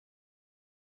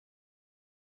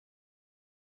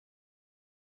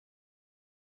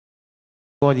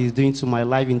God is doing to my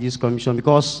life in this commission,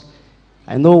 because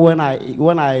I know when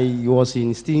I was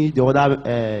in still the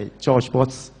other church,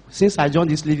 but since I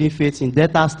joined this living faith in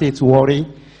Delta State, Warri,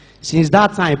 since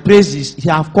that time, praises, he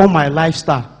have come my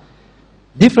lifestyle.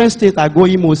 Different state I go,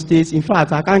 Imo State. In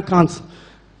fact, I can't count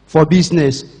for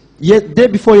business. Yet, day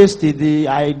before yesterday,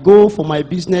 I go for my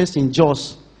business in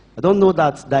Jos. I don't know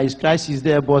that there is crisis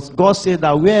there, but God said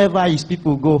that wherever his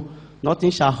people go, nothing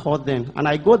shall hurt them. And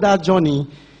I go that journey,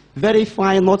 very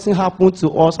fine, nothing happened to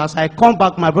us. As I come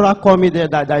back, my brother called me there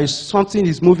that there is something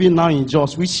is moving now in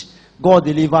Jos, which God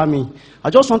delivered me. I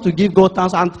just want to give God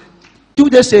thanks. And 2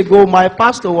 days ago, my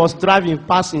pastor was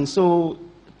passing, so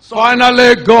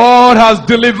finally God has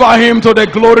delivered him to the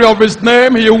glory of his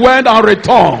name. He went and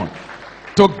returned.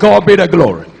 To God be the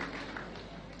glory.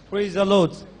 Praise the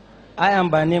Lord. I am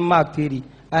by name Mark Terry.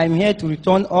 I am here to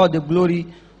return all the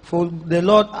glory, for the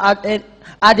Lord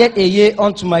added a year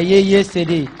unto my year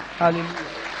yesterday. Hallelujah.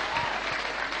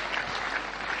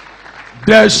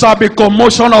 There shall be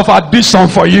commotion of addition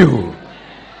for you.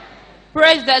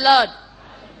 Praise the Lord.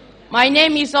 My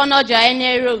name is Onoja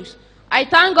Ene Rose. I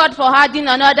thank God for adding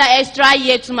another extra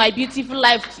year to my beautiful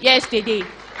life yesterday.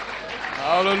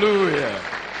 Hallelujah.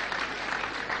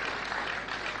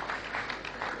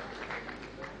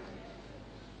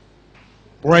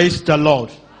 Praise the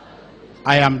Lord.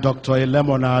 I am Dr.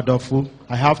 Elemona Adofu.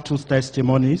 I have 2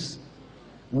 testimonies.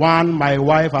 One, my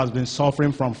wife has been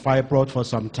suffering from fibroid for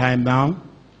some time now.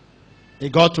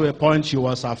 It got to a point she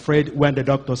was afraid when the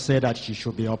doctor said that she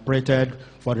should be operated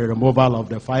for the removal of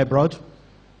the fibroid.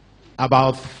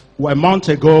 About a month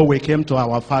ago, we came to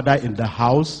our father in the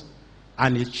house,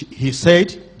 and he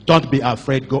said, "Don't be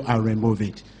afraid, go and remove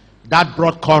it." That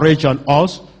brought courage on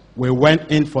us. We went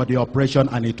in for the operation,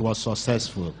 and it was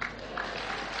successful.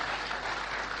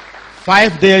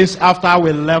 5 days after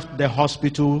we left the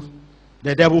hospital,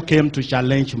 the devil came to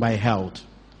challenge my health.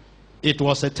 It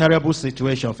was a terrible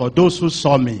situation for those who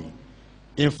saw me.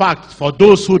 In fact, for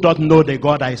those who don't know the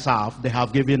God I serve, they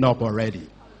have given up already.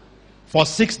 For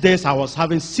 6 days, I was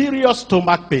having serious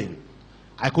stomach pain.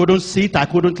 I couldn't sit, I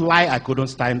couldn't lie, I couldn't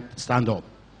stand up.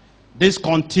 This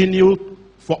continued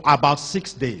for about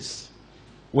 6 days.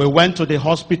 We went to the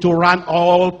hospital, ran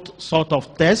all sorts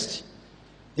of tests.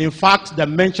 In fact, they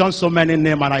mentioned so many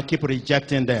names, and I keep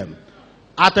rejecting them.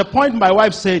 At a point, my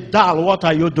wife said, "Dal, what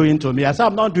are you doing to me?" I said,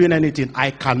 "I'm not doing anything.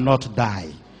 I cannot die.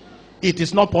 It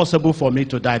is not possible for me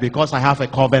to die because I have a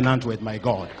covenant with my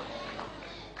God."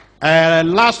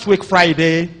 Last week,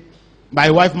 Friday,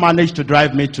 my wife managed to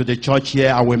drive me to the church here,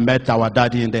 and we met our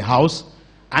daddy in the house.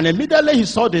 And immediately he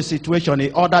saw the situation, he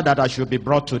ordered that I should be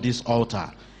brought to this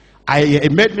altar. He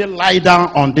made me lie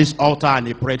down on this altar, and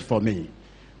he prayed for me.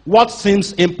 What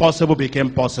seems impossible became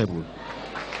possible.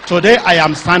 Today I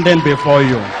am standing before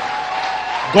you.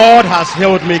 God has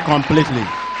healed me completely,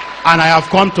 and I have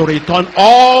come to return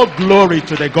all glory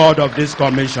to the God of this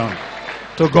commission.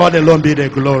 To God alone be the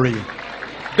glory.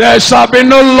 There shall be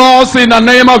no loss in the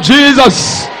name of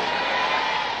Jesus.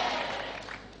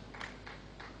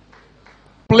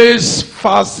 Please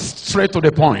fast straight to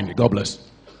the point. God bless.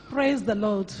 Praise the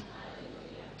Lord.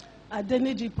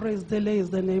 Adeniji Praise Dele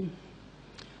is the name.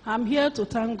 I'm here to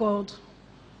thank God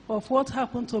of what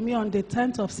happened to me on the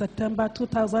 10th of September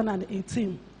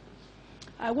 2018.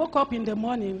 I woke up in the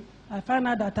morning, I found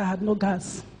out that I had no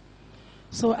gas.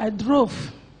 So I drove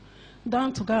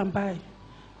down to go and buy.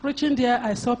 Reaching there,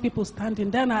 I saw people standing.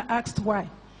 Then I asked why.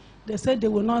 They said they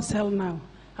will not sell now.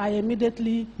 I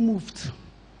immediately moved.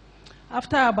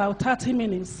 After about 30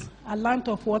 minutes, I learned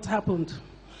of what happened.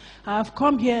 I have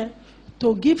come here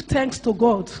to give thanks to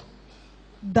God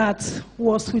that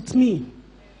was with me,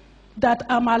 that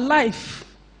I'm alive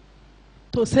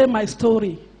to say my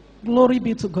story. Glory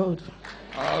be to God.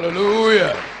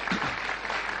 Hallelujah.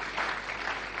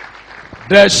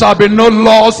 There shall be no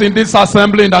loss in this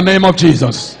assembly in the name of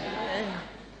Jesus.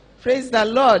 Praise the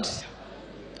Lord.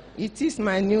 It is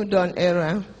my new dawn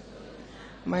era.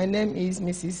 My name is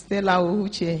Mrs. Stella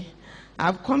Ohuche.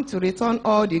 I've come to return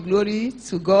all the glory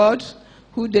to God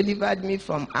who delivered me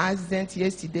from accident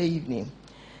yesterday evening.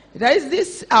 There is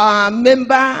this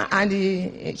member,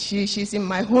 and she's in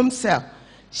my home cell.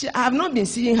 I have not been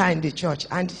seeing her in the church,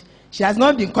 and she has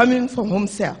not been coming from home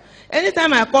cell.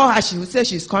 Anytime I call her, she will say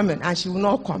she's coming, and she will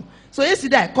not come. So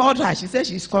yesterday I called her, she said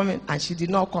she's coming, and she did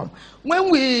not come. When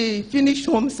we finished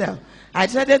home cell, I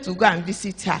decided to go and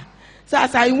visit her. So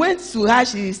as I went to her,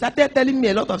 she started telling me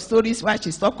a lot of stories why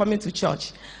she stopped coming to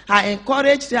church. I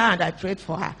encouraged her and I prayed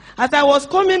for her. As I was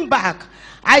coming back,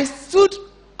 I stood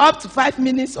up to 5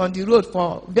 minutes on the road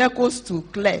for vehicles to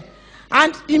clear.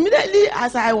 And immediately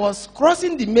as I was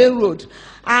crossing the main road,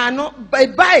 and a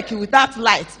bike without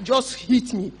light just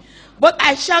hit me. But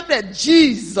I shouted,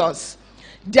 Jesus,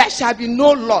 there shall be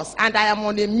no loss, and I am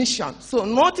on a mission, so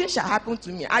nothing shall happen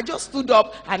to me. I just stood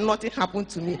up and nothing happened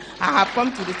to me. I have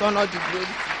come to return all the glory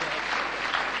to God.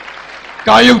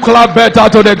 Can you clap better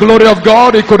to the glory of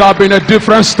God? It could have been a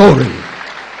different story.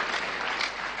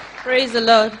 Praise the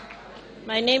Lord.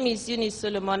 My name is Eunice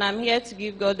Solomon. I'm here to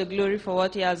give God the glory for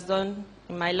what he has done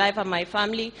in my life and my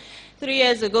family. 3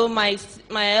 years ago, my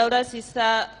elder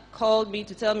sister called me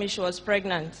to tell me she was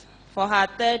pregnant for her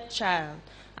third child.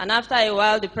 And after a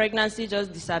while, the pregnancy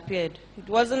just disappeared. It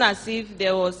wasn't as if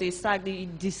there was a sac,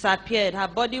 it disappeared. Her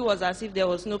body was as if there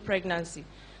was no pregnancy.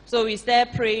 So we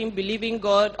started praying, believing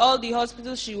God. All the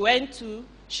hospitals she went to,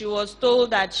 she was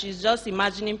told that she's just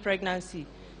imagining pregnancy,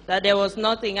 that there was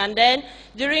nothing. And then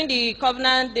during the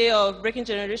covenant day of breaking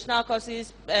generational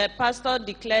curses, pastor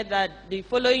declared that the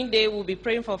following day we'll be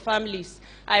praying for families.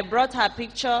 I brought her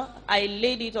picture, I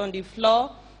laid it on the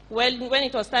floor. When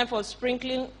it was time for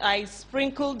sprinkling, I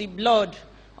sprinkled the blood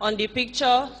on the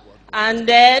picture. And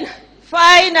then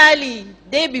finally,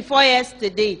 day before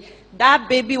yesterday, that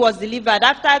baby was delivered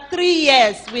after 3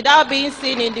 years without being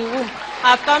seen in the womb.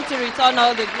 I've come to return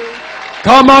all the glory.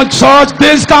 Come on, church,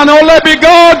 this can only be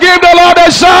God. Give the Lord a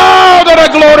shout to the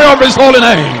glory of his holy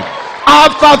name.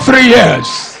 After 3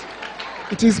 years.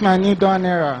 It is my new dawn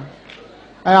era.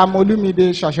 I am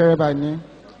Olumide Shashere by name.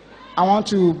 I want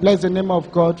to bless the name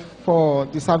of God for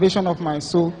the salvation of my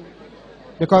soul,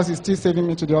 because he's still saving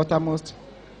me to the uttermost.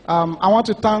 I want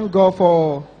to thank God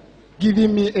for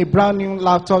giving me a brand new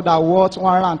laptop that worth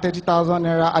 130,000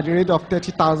 naira at the rate of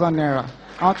 30,000 naira.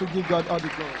 I want to give God all the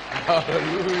glory.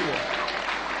 Hallelujah.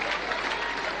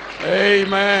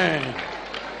 Amen.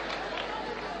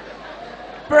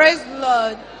 Praise the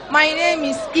Lord. My name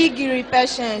is Igiri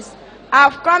Patience. I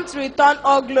have come to return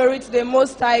all glory to the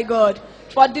Most High God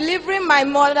for delivering my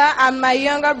mother and my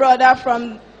younger brother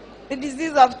from the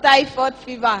disease of typhoid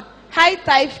fever, high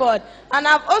typhoid. And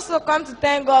I've also come to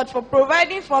thank God for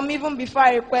providing for me even before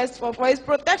I request for his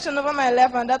protection over my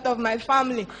life and that of my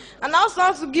family. And I also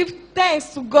want to give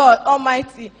thanks to God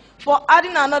Almighty for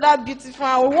adding another beautiful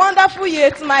and wonderful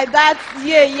year to my dad's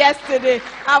year yesterday.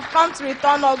 I've come to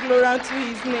return all glory unto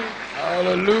his name.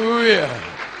 Hallelujah.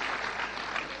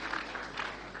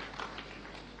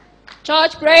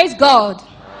 Church, praise God.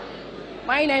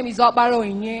 My name is Okbaro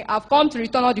Inye. I've come to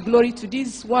return all the glory to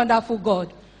this wonderful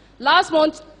God. Last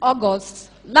month,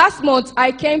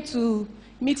 I came to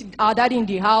meet our daddy in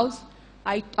the house.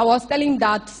 I was telling him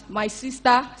that my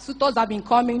sister, suitors have been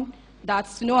coming, that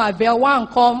no avail, one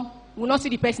come, will not see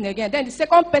the person again. Then the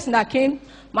second person that came,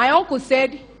 my uncle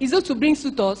said, is it to bring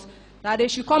suitors, that they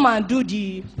should come and do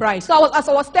the price. So as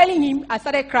I was telling him, I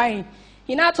started crying.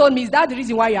 He now told me, is that the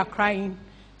reason why you are crying?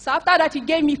 So after that, he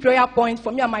gave me prayer points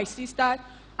for me and my sister.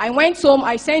 I went home,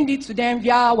 I sent it to them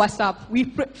via WhatsApp. We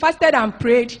fasted and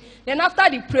prayed. Then after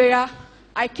the prayer,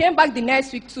 I came back the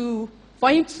next week for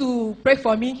him to pray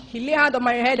for me. He laid hand on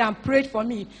my head and prayed for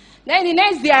me. Then the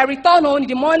next day, I returned home. In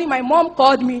the morning, my mom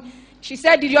called me. She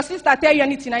said, did your sister tell you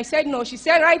anything? I said, no. She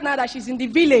said right now that she's in the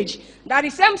village, that the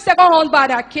same second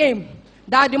husband that came,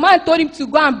 that the man told him to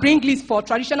go and bring list for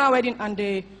traditional wedding and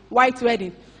the white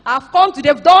wedding. I've come to,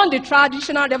 they've done the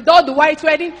traditional, they've done the white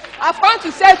wedding. I've come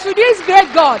to say to this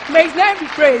great God, may his name be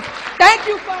praised. Thank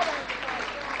you, Father.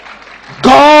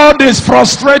 God is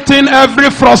frustrating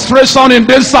every frustration in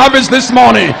this service this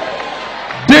morning.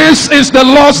 This is the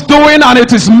Lord's doing, and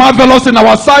it is marvelous in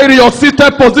our sight. Your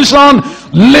seated position,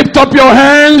 lift up your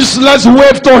hands. Let's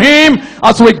wave to him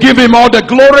as we give him all the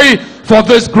glory for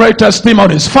these great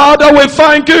testimonies. Father, we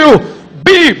thank you.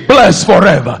 Be blessed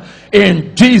forever.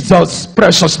 In Jesus'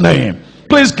 precious name.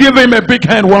 Please give him a big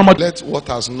hand one more. Let what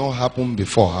has not happened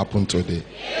before happen today.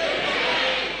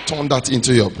 Turn that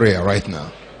into your prayer right now.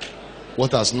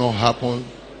 What has not happened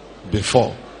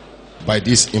before, by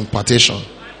this impartation,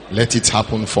 let it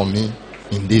happen for me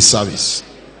in this service.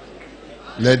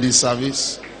 Let this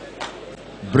service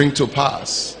bring to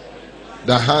pass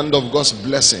the hand of God's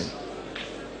blessing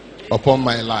upon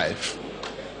my life.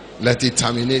 Let it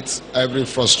terminate every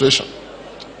frustration.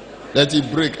 Let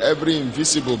it break every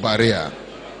invisible barrier.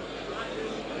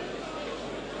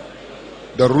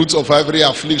 The roots of every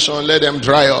affliction, let them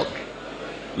dry up.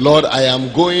 Lord, I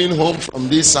am going home from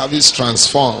this service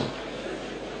transformed.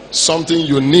 Something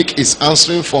unique is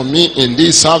answering for me in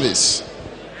this service.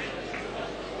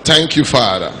 Thank you,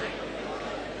 Father.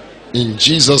 In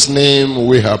Jesus' name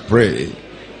we have prayed.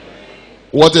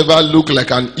 Whatever looked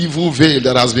like an evil veil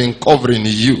that has been covering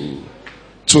you,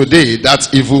 today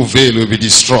that evil veil will be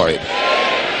destroyed.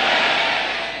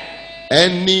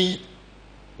 Any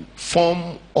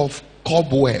form of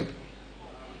cobweb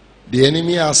the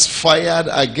enemy has fired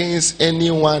against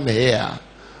anyone here,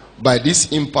 by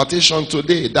this impartation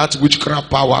today, that witchcraft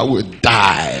power will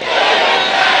die.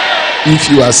 If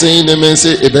you are saying amen,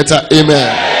 say a better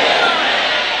amen.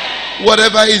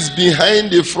 Whatever is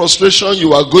behind the frustration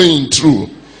you are going through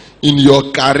in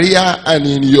your career and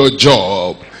in your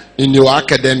job, in your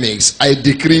academics, I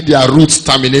decree their roots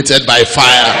terminated by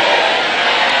fire.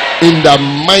 In the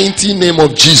mighty name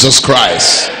of Jesus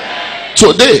Christ.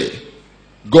 Today,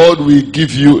 God will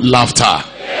give you laughter.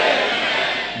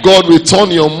 God will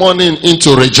turn your mourning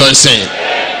into rejoicing.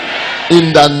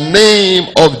 In the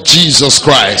name of Jesus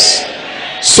Christ.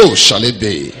 So shall it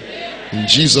be. In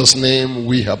Jesus' name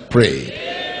we have prayed.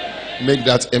 Make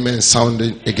that amen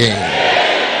sounding again.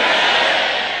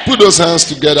 Put those hands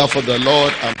together for the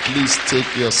Lord and please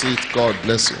take your seat. God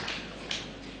bless you.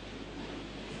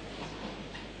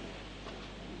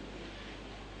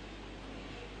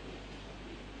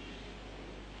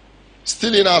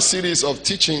 Still in our series of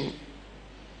teaching,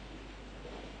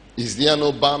 is there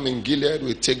no balm in Gilead?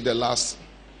 We take the last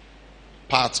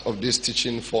part of this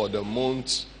teaching for the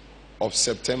month of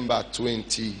September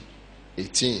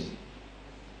 2018.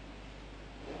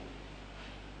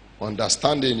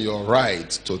 Understanding your right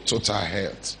to total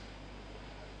health.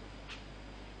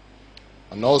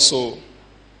 And also,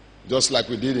 just like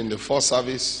we did in the first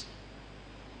service,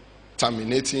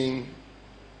 terminating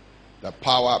the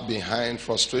power behind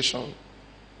frustration.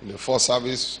 In the first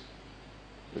service,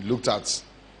 we looked at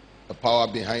the power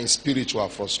behind spiritual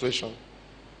frustration.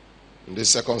 In the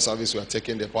second service, we are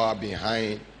taking the power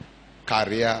behind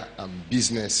career and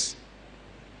business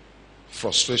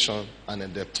frustration. And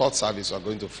in the third service, we are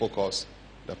going to focus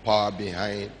the power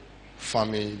behind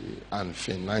family and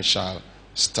financial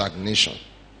stagnation.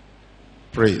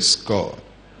 Praise God.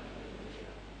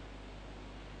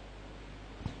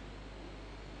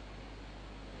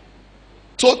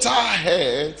 Total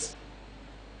health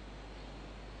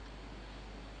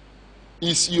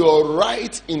is your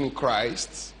right in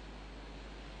Christ,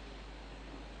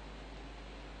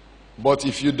 but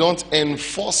if you don't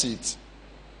enforce it,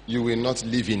 you will not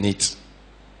live in it.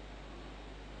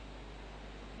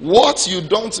 What you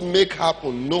don't make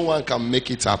happen, no one can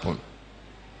make it happen.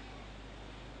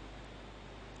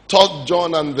 3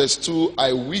 John and verse 2,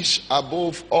 I wish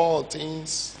above all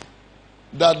things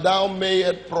that thou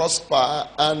mayest prosper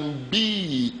and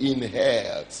be in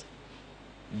health.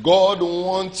 God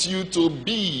wants you to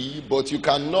be, but you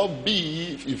cannot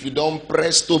be if you don't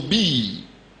press to be.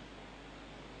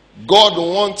 God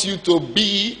wants you to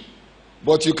be,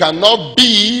 but you cannot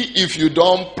be if you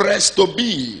don't press to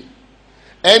be.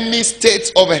 Any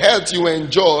state of health you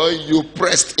enjoy, you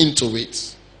pressed into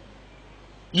it.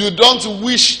 You don't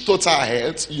wish total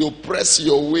health, you press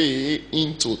your way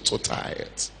into total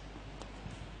health.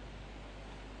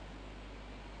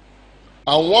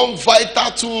 And one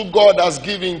vital tool God has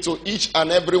given to each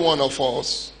and every one of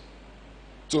us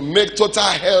to make total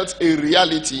health a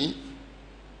reality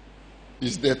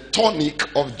is the tonic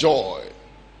of joy.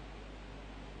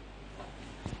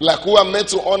 Like we are meant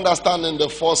to understand in the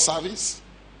first service,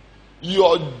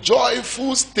 your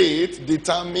joyful state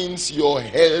determines your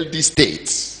healthy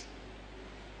state.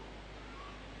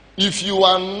 If you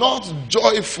are not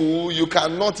joyful, you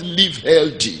cannot live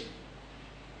healthy.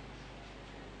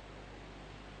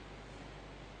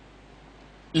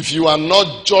 If you are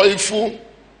not joyful,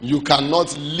 you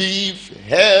cannot live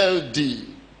healthy.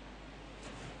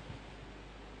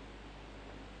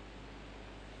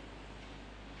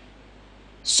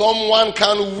 Someone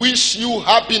can wish you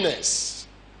happiness,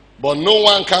 but no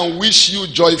one can wish you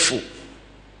joyful.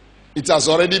 It has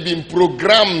already been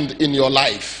programmed in your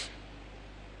life.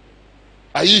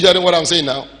 Are you hearing what I'm saying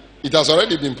now? It has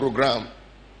already been programmed.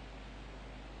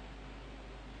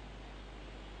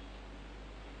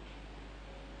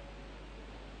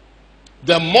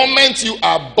 The moment you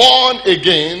are born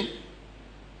again,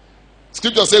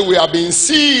 Scripture says we have been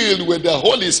sealed with the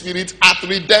Holy Spirit at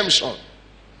redemption.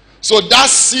 So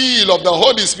that seal of the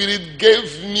Holy Spirit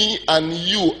gave me and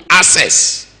you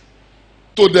access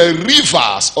to the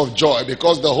rivers of joy,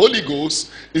 because the Holy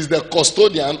Ghost is the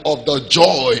custodian of the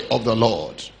joy of the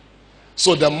Lord.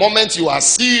 So the moment you are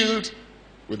sealed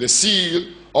with the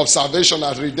seal of salvation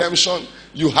and redemption,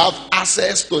 you have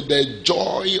access to the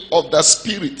joy of the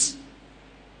Spirit.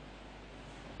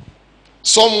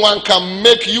 Someone can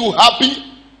make you happy,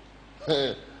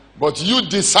 but you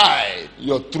decide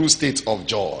your true state of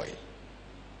joy.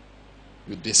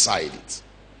 You decide it.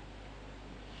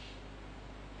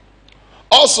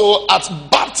 Also, at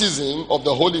baptism of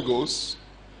the Holy Ghost,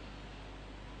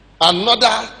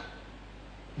 another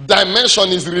dimension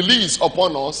is released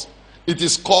upon us, it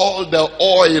is called the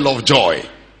oil of joy.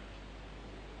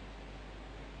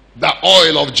 The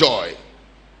oil of joy.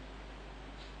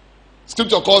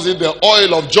 Scripture calls it the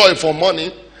oil of joy for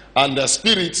money and the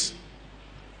spirit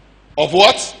of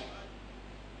what?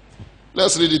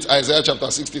 Let's read it, Isaiah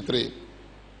chapter 63.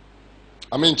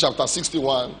 Chapter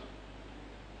 61.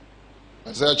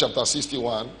 Isaiah chapter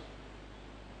 61.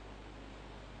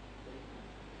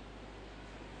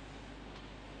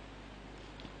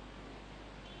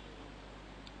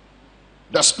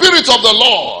 The Spirit of the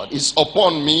Lord is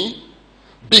upon me,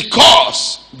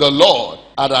 because the Lord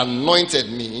had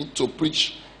anointed me to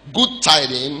preach good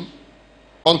tidings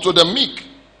unto the meek.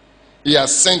 He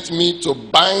has sent me to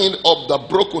bind up the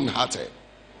brokenhearted,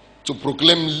 to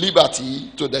proclaim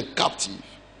liberty to the captive,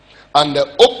 and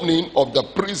the opening of the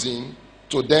prison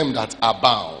to them that are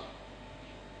bound.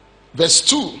 Verse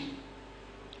 2,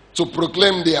 to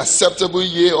proclaim the acceptable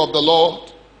year of the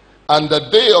Lord, and the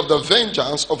day of the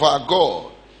vengeance of our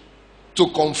God, to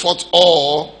comfort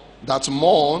all that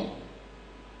mourn.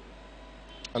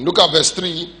 And look at verse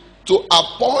 3, to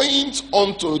appoint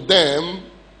unto them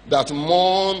that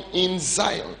mourn in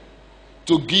Zion,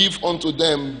 to give unto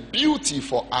them beauty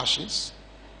for ashes,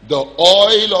 the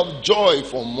oil of joy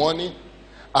for mourning,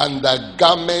 and the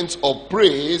garment of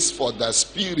praise for the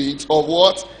spirit of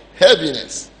what?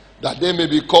 Heaviness, that they may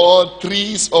be called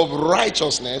trees of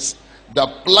righteousness, the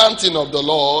planting of the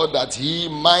Lord, that he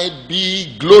might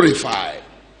be glorified.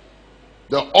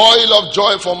 The oil of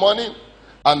joy for mourning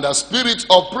and the spirit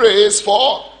of praise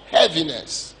for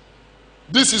heaviness.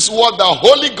 This is what the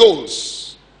Holy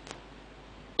Ghost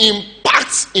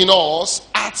impacts in us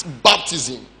at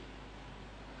baptism.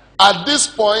 At this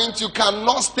point, you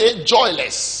cannot stay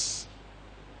joyless.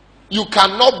 You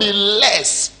cannot be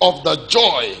less of the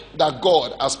joy that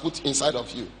God has put inside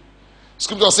of you.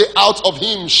 Scripture says, out of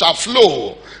him shall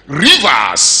flow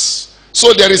rivers.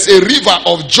 So there is a river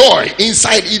of joy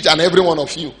inside each and every one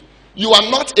of you. You are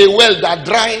not a well that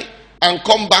dry and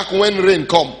come back when rain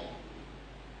come.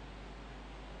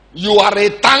 You are a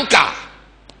tanker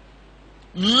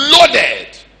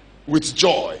loaded with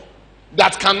joy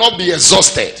that cannot be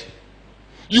exhausted.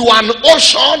 You are an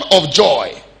ocean of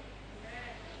joy.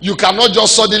 You cannot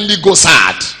just suddenly go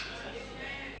sad.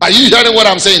 Are you hearing what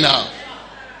I'm saying now?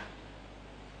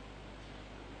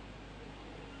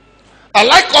 I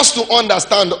like us to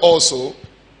understand also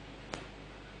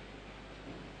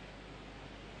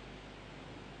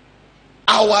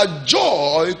our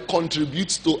joy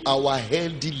contributes to our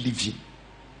healthy living.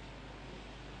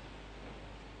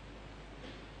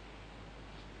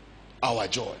 Our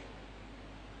joy.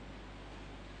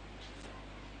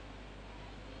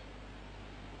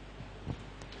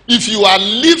 If you are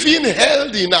living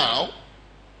healthy now,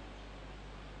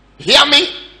 hear me,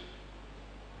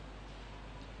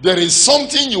 there is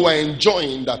something you are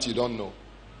enjoying that you don't know.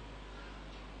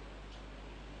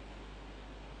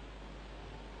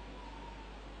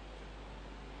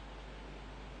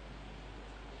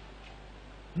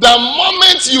 The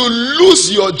moment you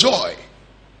lose your joy,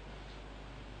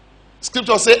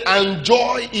 Scripture says, and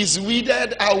joy is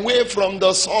withered away from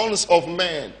the sons of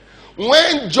men.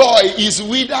 When joy is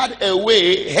withered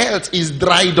away, health is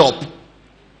dried up.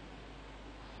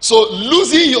 So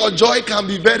losing your joy can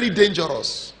be very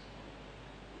dangerous.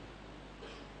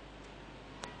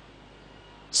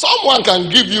 Someone can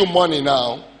give you money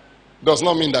now, does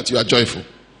not mean that you are joyful.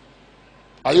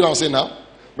 Are you know what I'm saying now?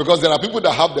 Because there are people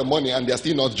that have the money and they are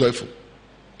still not joyful.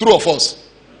 True or false?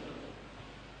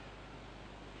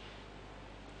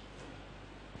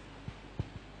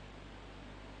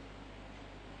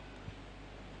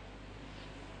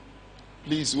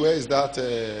 Please, where is that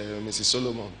Mrs.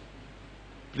 Solomon?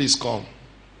 Please come.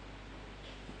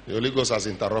 The Holy Ghost has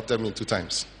interrupted me 2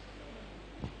 times.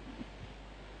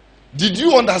 Did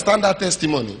you understand that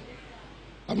testimony?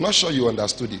 I'm not sure you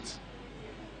understood it.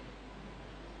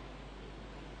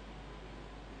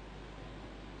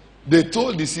 They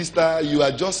told the sister, you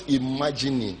are just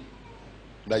imagining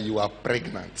that you are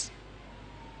pregnant.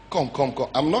 Come.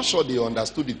 I'm not sure they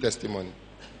understood the testimony.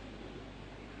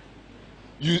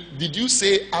 Did you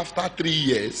say after 3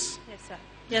 years? Yes, sir.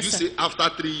 Yes, Did sir. you say after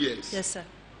 3 years? Yes, sir.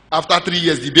 After 3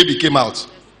 years, the baby came out.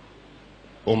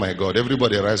 Oh my God,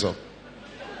 everybody rise up.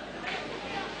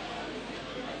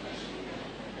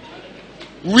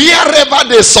 Wherever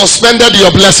they suspended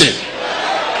your blessing,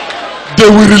 they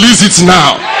will release it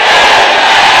now.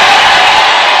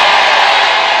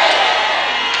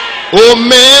 O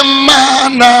mema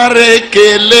na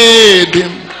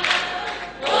rekeledim.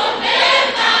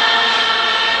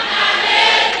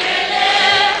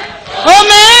 O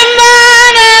mema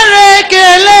na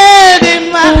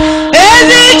rekeledim.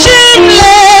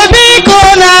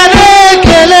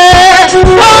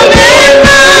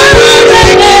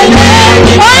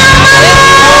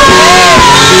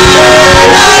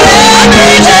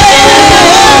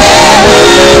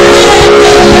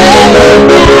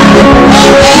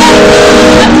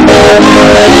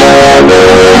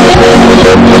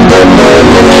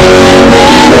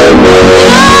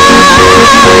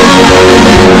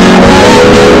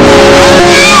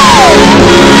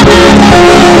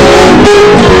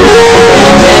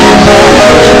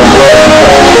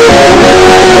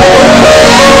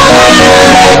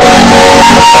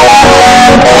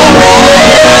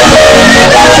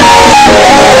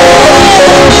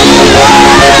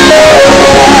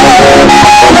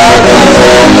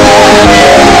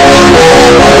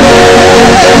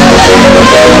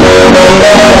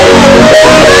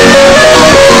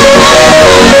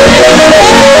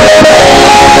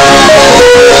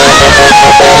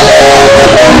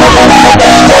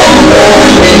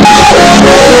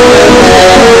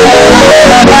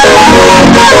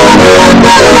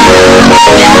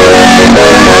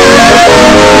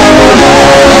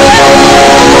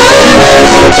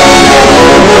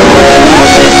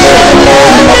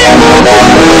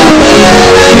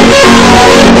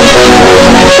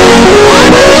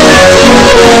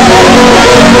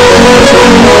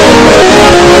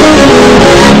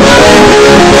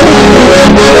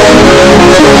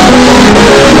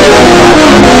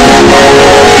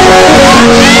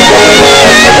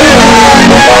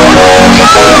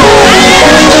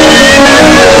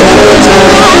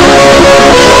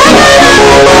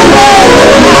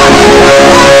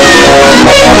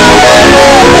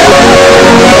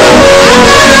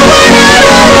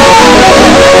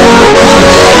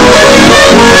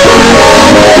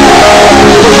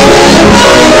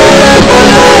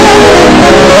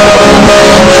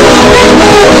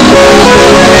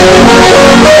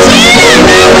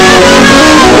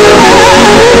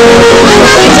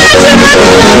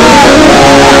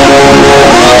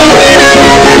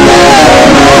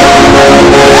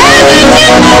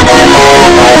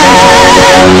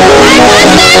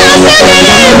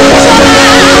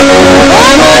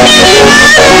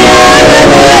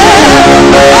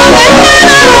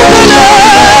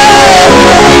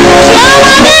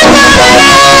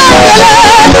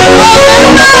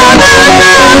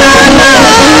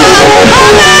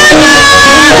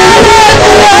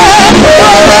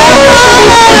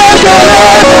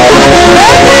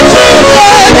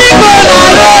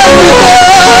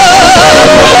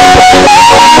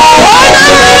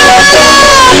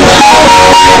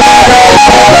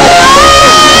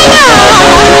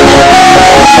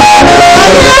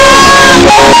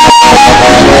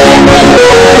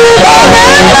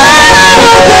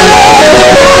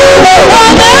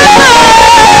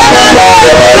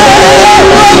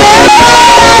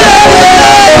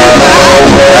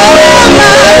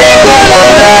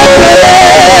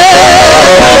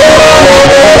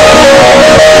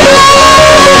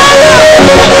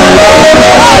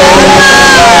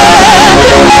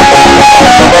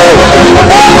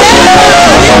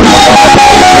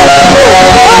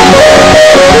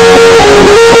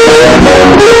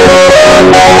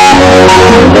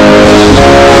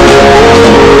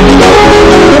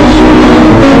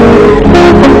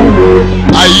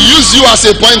 as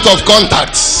a point of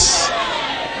contact.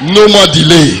 No more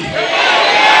delay.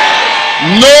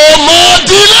 No more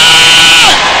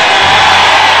delay.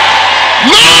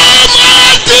 No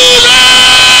more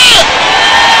delay.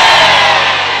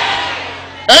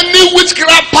 Any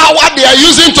witchcraft power they are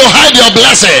using to hide your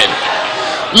blessing,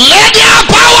 let their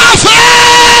power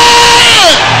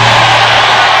fail.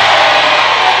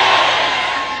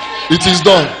 It is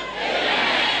done.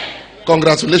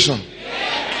 Congratulations.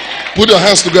 Put your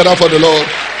hands together for the Lord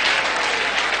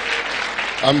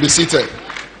and be seated.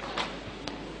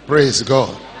 Praise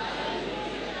God.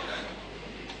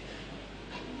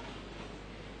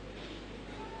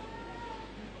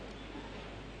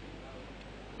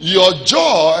 Your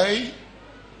joy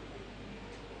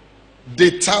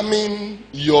determines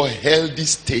your healthy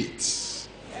state.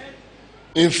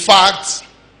 In fact,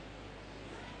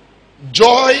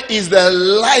 joy is the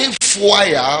life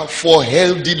wire for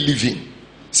healthy living.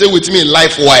 Say with me,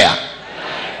 life wire.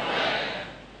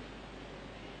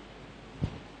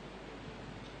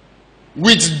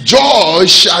 With joy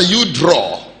shall you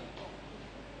draw.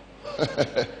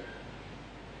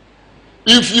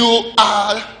 If you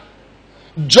are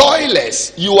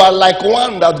joyless, you are like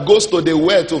one that goes to the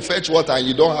well to fetch water and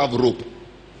you don't have rope.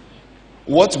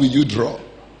 What will you draw?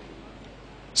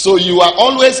 So you are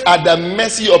always at the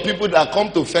mercy of people that come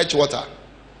to fetch water.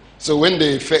 So when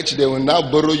they fetch, they will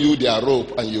now borrow you their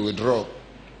rope and you will draw.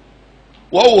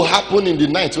 What will happen in the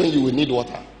night when you will need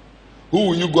water? Who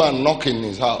will you go and knock in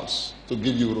his house to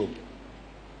give you rope?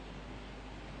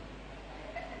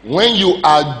 When you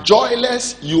are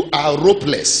joyless, you are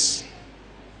ropeless.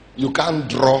 You can't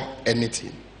draw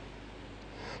anything.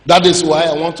 That is why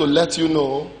I want to let you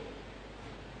know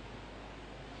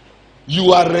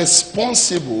you are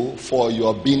responsible for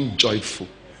your being joyful.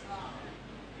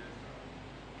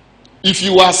 If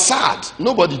you are sad,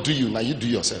 nobody do you, now you do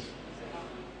yourself.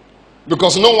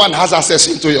 Because no one has access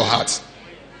into your heart.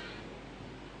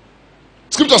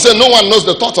 Scripture says no one knows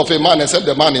the thoughts of a man except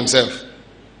the man himself.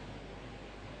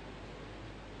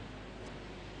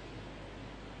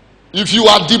 If you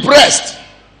are depressed,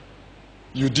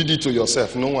 you did it to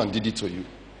yourself. No one did it to you.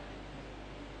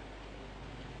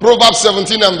 Proverbs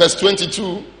 17 and verse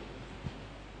 22.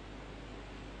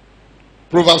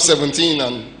 Proverbs 17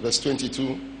 and verse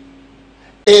 22.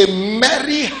 A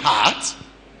merry heart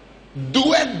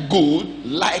doeth good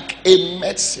like a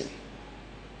medicine,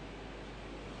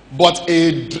 but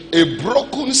a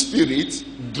broken spirit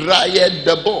drieth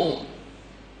the bone.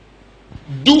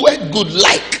 Doeth good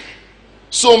like.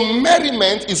 So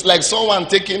merriment is like someone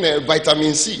taking a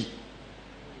vitamin C.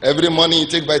 Every morning you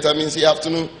take vitamin C,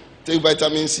 afternoon take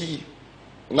vitamin C,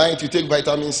 night you take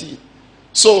vitamin C.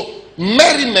 So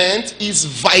merriment is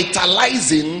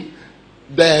vitalizing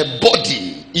the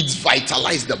body. It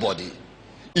vitalizes the body.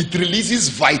 It releases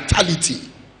vitality.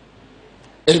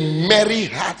 A merry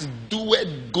heart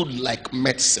doeth good like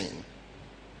medicine.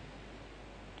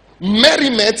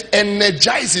 Merriment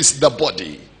energizes the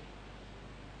body.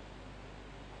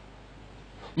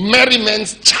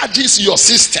 Merriment charges your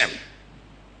system.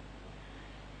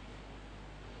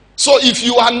 So if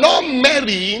you are not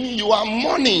merrying, you are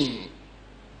mourning.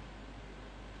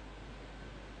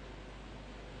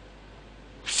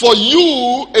 For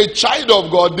you, a child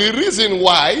of God, the reason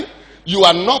why you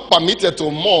are not permitted to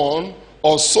mourn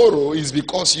or sorrow is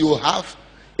because you have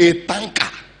a tanker.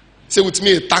 Say with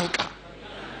me, a tanker.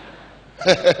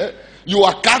 You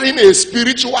are carrying a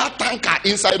spiritual tanker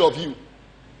inside of you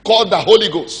called the Holy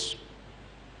Ghost.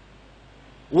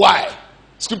 Why?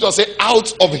 Scripture says,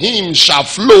 out of him shall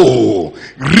flow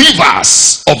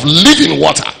rivers of living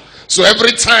water. So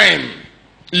every time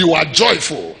you are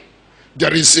joyful,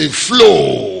 there is a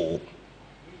flow.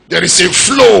 There is a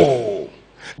flow.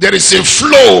 There is a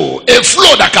flow. A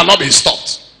flow that cannot be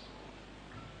stopped.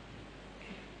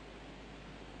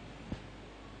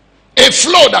 A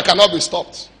flow that cannot be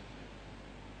stopped.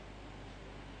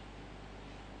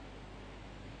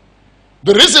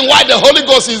 The reason why the Holy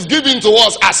Ghost is given to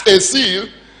us as a seal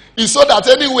is so that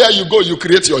anywhere you go, you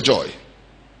create your joy.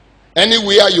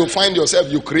 Anywhere you find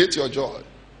yourself, you create your joy.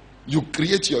 You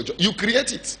create your joy. You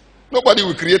create it. Nobody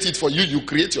will create it for you. You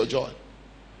create your joy.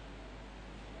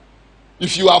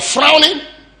 If you are frowning,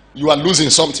 you are losing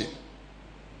something.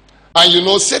 And you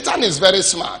know, Satan is very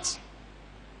smart.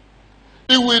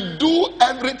 He will do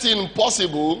everything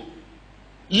possible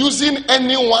using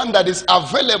anyone that is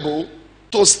available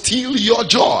to steal your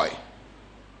joy.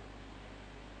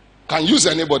 Can use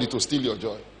anybody to steal your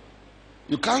joy.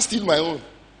 You can't steal my own.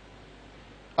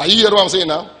 Are you hearing what I'm saying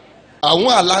now? I won't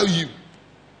allow you.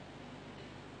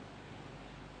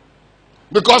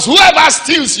 Because whoever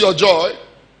steals your joy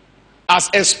has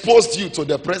exposed you to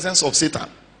the presence of Satan.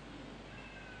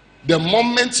 The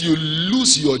moment you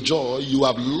lose your joy, you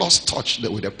have lost touch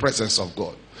with the presence of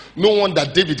God. No wonder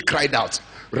David cried out,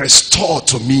 restore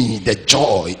to me the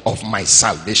joy of my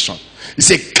salvation. He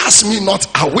said, cast me not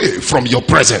away from your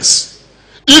presence.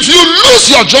 If you lose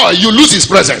your joy, you lose his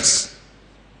presence.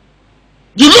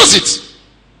 You lose it.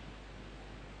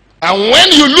 And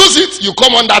when you lose it, you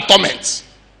come under torment.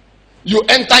 You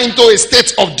enter into a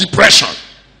state of depression,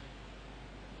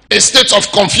 a state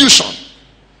of confusion,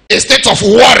 a state of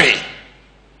worry,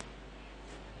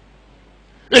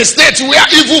 a state where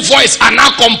evil voices are now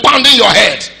compounding your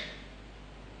head.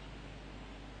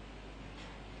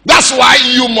 That's why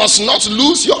you must not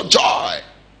lose your joy.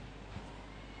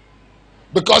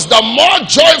 Because the more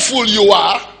joyful you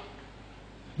are,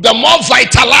 the more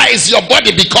vitalized your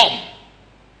body becomes.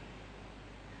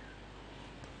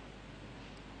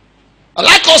 I'd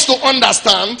like us to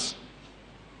understand,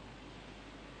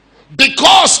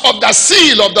 because of the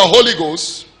seal of the Holy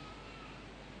Ghost,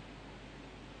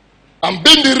 and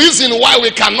being the reason why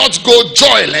we cannot go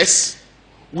joyless,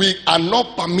 we are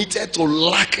not permitted to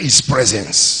lack his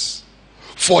presence.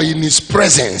 For in his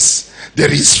presence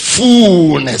there is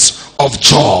fullness of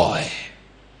joy.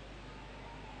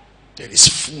 There is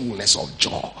fullness of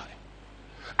joy.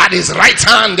 At his right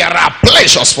hand there are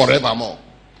pleasures forevermore.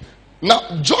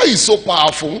 Now, joy is so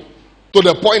powerful to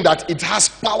the point that it has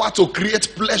power to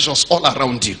create pleasures all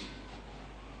around you.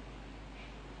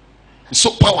 It's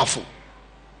so powerful.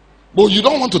 But you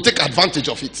don't want to take advantage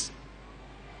of it.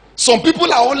 Some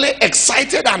people are only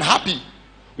excited and happy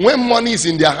when money is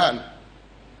in their hand.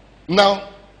 Now,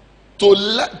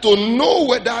 to know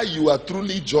whether you are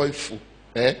truly joyful,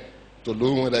 to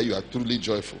know whether you are truly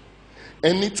joyful,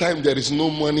 anytime there is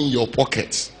no money in your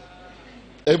pocket,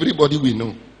 everybody will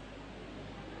know.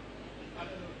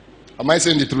 Am I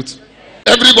saying the truth?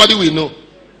 Everybody will know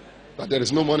that there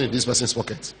is no money in this person's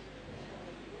pocket.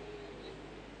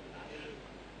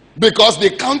 Because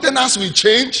the countenance will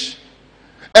change,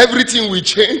 everything will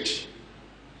change.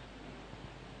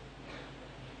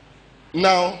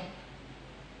 Now,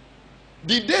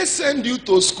 did they send you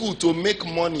to school to make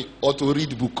money or to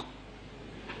read book?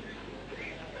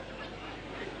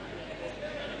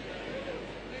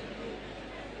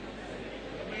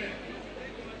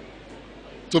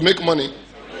 To make money?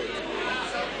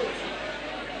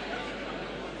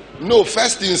 No,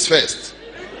 first things first.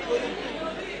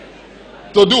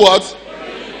 To do what?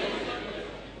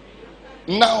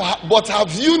 Now, but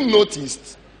have you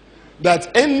noticed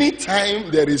that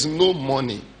anytime there is no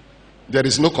money, there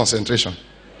is no concentration?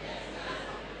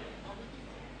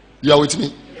 You are with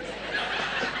me?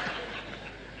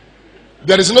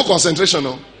 There is no concentration.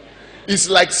 No? It's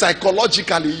like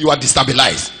psychologically you are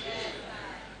destabilized.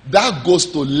 That goes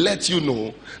to let you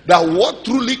know that what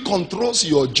truly controls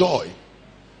your joy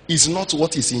is not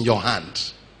what is in your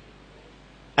hand.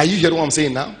 Are you hearing what I'm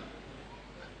saying now?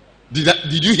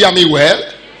 Did you hear me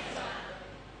well?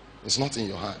 It's not in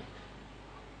your hand.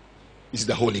 It's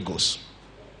the Holy Ghost.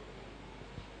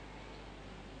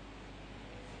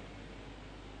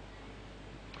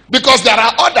 Because there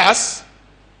are others,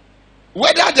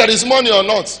 whether there is money or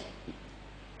not,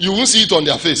 you won't see it on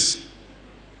their face.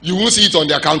 You won't see it on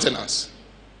their countenance.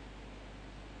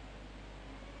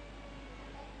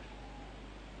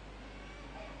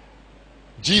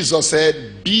 Jesus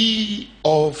said, be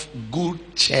of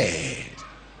good cheer,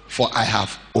 for I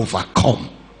have overcome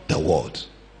the world.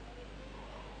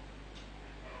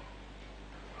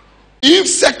 If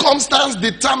circumstance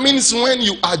determines when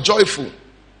you are joyful,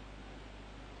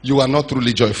 you are not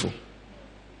truly joyful.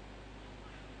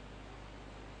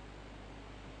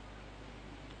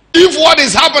 If what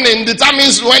is happening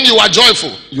determines when you are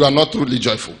joyful, you are not truly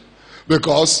joyful.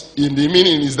 Because in the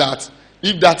meaning is that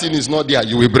if that thing is not there,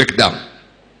 you will break down.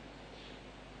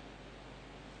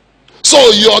 So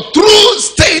your true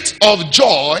state of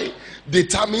joy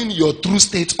determines your true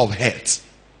state of health.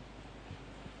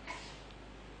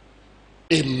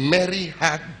 A merry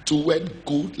heart doeth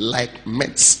good like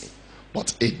medicine,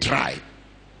 but a dry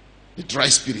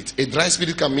spirit. A dry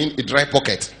spirit can mean a dry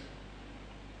pocket.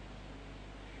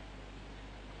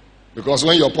 Because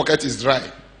when your pocket is dry,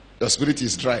 your spirit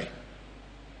is dry.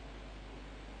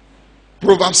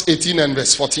 Proverbs 18 and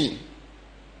verse 14.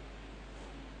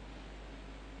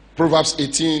 Proverbs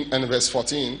 18 and verse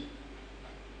 14.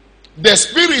 The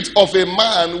spirit of a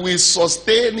man will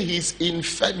sustain his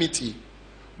infirmity,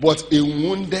 but a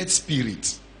wounded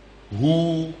spirit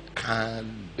who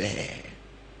can bear?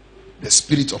 The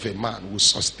spirit of a man will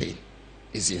sustain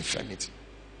his infirmity.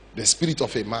 The spirit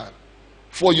of a man.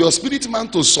 For your spirit man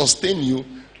to sustain you,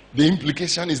 the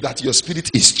implication is that your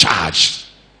spirit is charged.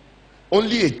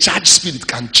 Only a charged spirit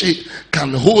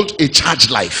can hold a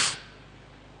charged life.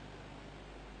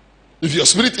 If your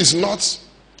spirit is not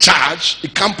charged,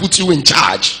 it can't put you in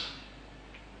charge.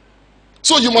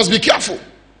 So you must be careful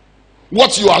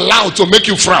what you allow to make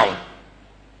you frown.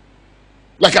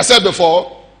 Like I said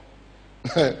before,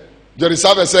 Jerry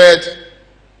Savage said,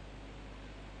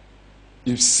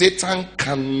 if Satan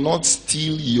cannot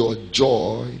steal your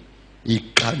joy, he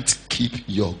can't keep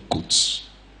your goods.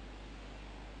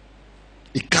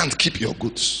 He can't keep your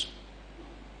goods.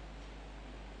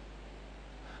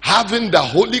 Having the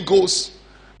Holy Ghost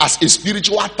as a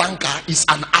spiritual tanker is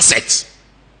an asset.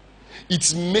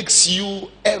 It makes you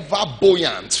ever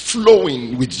buoyant,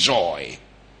 flowing with joy,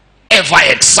 ever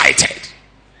excited.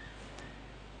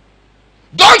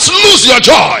 Don't lose your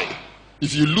joy.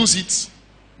 If you lose it,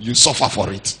 you suffer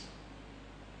for it.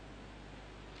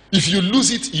 If you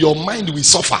lose it, your mind will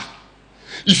suffer.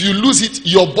 If you lose it,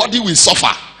 your body will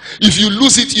suffer. If you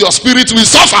lose it, your spirit will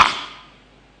suffer.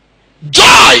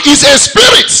 Joy is a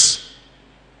spirit.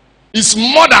 It's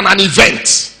more than an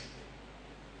event.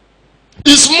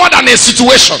 It's more than a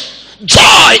situation.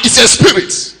 Joy is a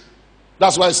spirit.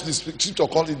 That's why the scripture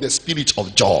calls it the spirit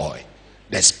of joy.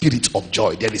 The spirit of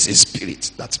joy. There is a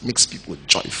spirit that makes people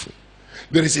joyful.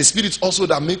 There is a spirit also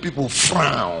that makes people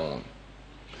frown.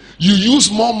 You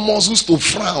use more muscles to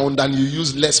frown than you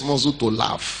use less muscle to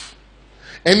laugh.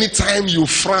 Anytime you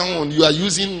frown, you are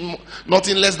using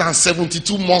nothing less than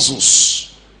 72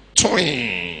 muscles.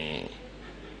 Twing.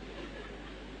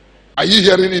 Are you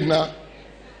hearing it now?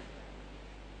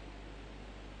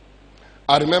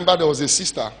 I remember there was a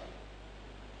sister.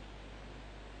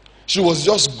 She was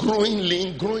just growing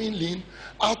lean.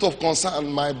 Out of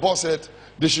concern, my boss said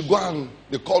they should go and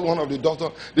they called one of the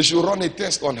doctors. They should run a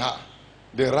test on her.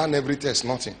 They ran every test,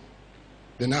 nothing.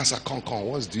 The nurse said, come,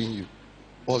 what's doing you?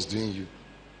 What's doing you?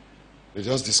 They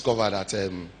just discovered that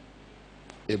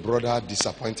a brother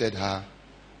disappointed her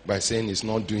by saying he's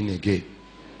not doing again.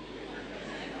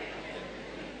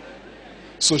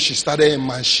 So she started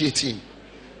emancipating.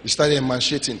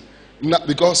 Not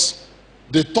because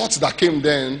the thoughts that came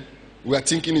then, we were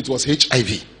thinking it was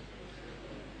HIV.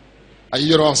 Are you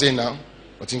hearing what I'm saying now?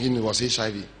 We're thinking it was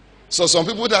HIV. So some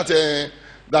people that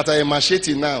are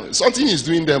emancipating now, something is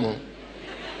doing them. Oh.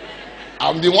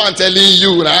 I'm the one telling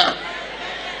you now.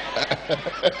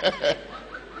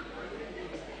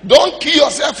 Don't kill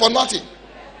yourself for nothing.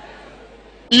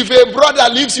 If a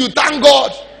brother leaves you, thank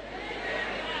God.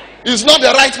 He's not the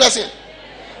right person.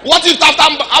 What if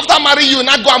after marrying you,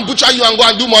 not go and butcher you and go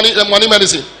and do money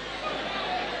medicine?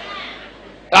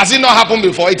 Has it not happened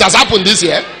before? It has happened this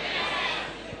year.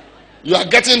 You are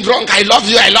getting drunk. I love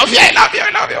you.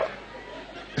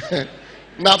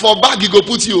 Now for bag, he go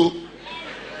put you.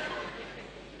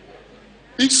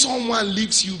 If someone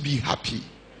leaves you, be happy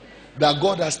that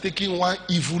God has taken one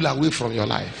evil away from your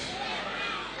life.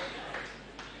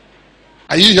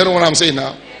 Are you hearing what I'm saying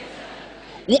now?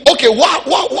 Okay,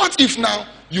 what if now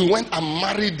you went and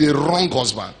married the wrong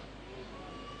husband?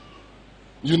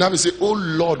 You now say, oh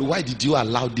Lord, why did you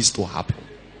allow this to happen?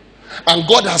 And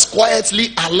God has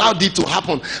quietly allowed it to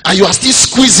happen, and you are still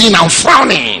squeezing and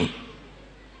frowning.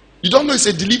 You don't know it's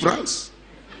a deliverance?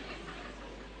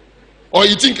 Or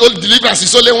you think all deliverance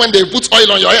is only when they put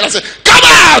oil on your head and say, come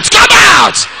out, come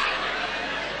out.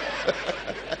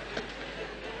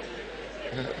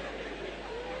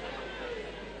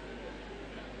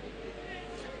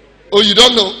 Oh, you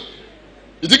don't know?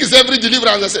 You think it's every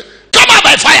deliverance that say, come out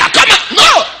by fire, come out.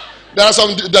 No! There are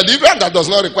some deliverance that does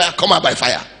not require come out by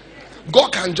fire.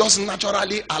 God can just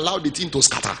naturally allow the thing to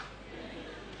scatter.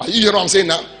 Are you hearing what I'm saying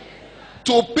now?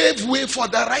 To pave way for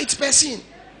the right person.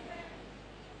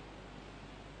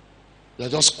 You're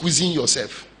just squeezing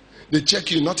yourself. They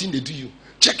check you, nothing they do you.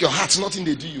 Check your heart, nothing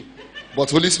they do you. But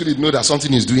Holy Spirit know that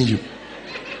something is doing you.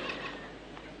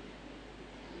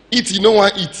 Eat, you know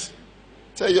what? Eat.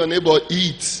 Tell your neighbor,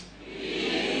 eat.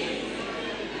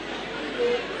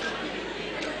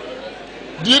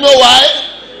 Do you know why?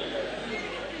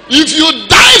 If you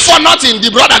die for nothing,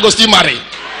 the brother goes still marry.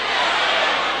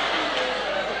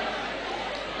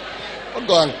 Don't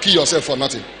go and kill yourself for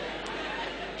nothing.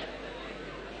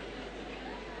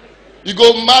 You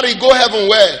go marry, go heaven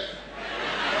where?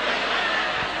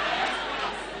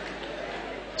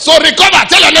 So recover.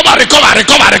 Tell your neighbor, recover.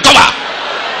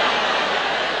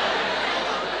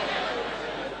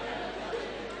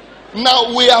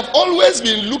 Now, we have always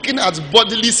been looking at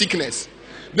bodily sickness.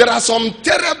 There are some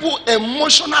terrible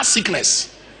emotional sickness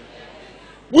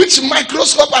which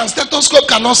microscope and stethoscope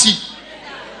cannot see.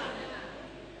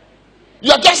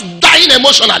 You are just dying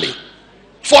emotionally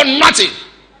for nothing.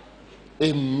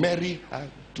 A merry heart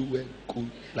doeth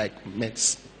good like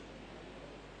medicine.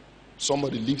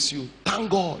 Somebody leaves you, thank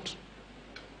God.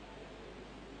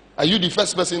 Are you the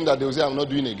first person that they will say, I'm not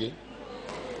doing again?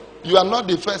 You are not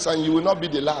the first and you will not be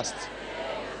the last.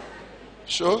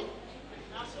 Sure?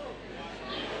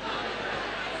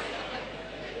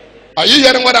 Are you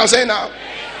hearing what I'm saying now?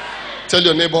 Tell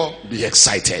your neighbor, be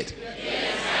excited.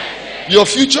 Your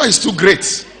future is too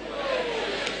great.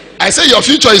 I say your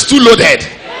future is too loaded.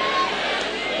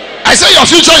 I say your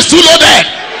future is too loaded.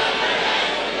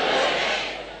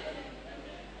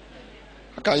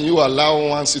 How can you allow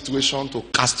one situation to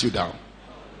cast you down?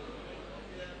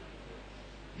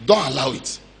 Don't allow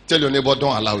it. Tell your neighbor,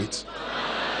 don't allow it.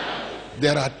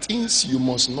 There are things you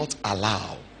must not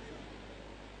allow.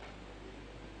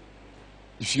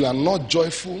 If you are not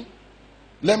joyful,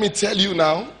 let me tell you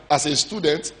now, as a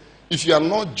student, if you are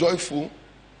not joyful,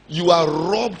 you are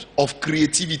robbed of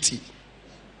creativity.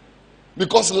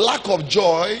 Because lack of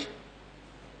joy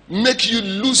makes you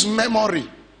lose memory.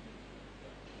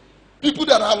 People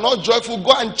that are not joyful,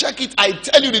 go and check it. I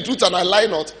tell you the truth and I lie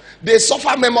not. They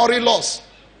suffer memory loss.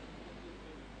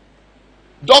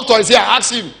 Doctor is here,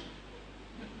 ask him.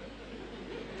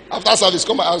 After service,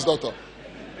 come and ask doctor.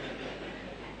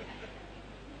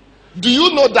 Do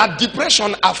you know that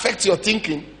depression affects your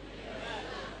thinking?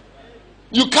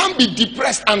 You can't be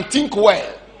depressed and think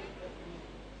well.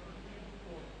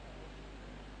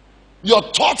 Your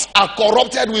thoughts are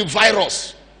corrupted with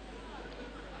virus.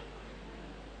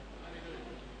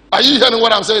 Are you hearing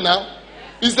what I'm saying now?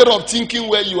 Instead of thinking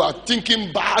well, you are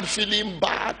thinking bad, feeling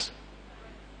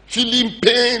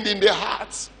pain in the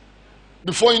heart.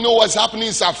 Before you know what's happening,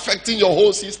 it's affecting your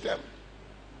whole system.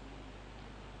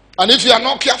 And if you are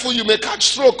not careful, you may catch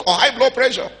stroke or high blood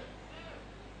pressure.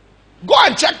 Go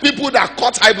and check people that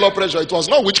caught high blood pressure. It was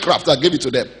not witchcraft that gave it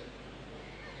to them.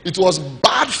 It was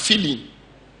bad feeling,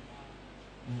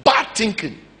 bad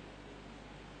thinking.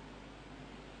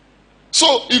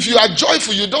 So if you are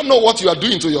joyful, you don't know what you are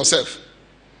doing to yourself.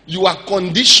 You are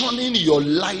conditioning your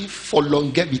life for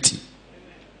longevity.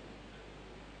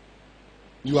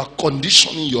 You are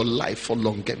conditioning your life for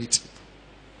longevity.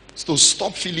 So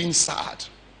stop feeling sad.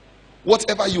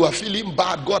 Whatever you are feeling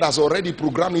bad, God has already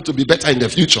programmed it to be better in the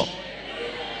future.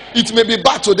 It may be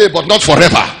bad today, but not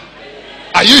forever.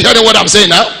 Are you hearing what I'm saying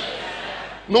now?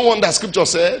 No wonder scripture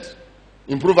said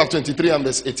in Proverbs 23 and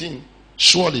verse 18,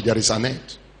 surely there is an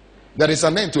end. There is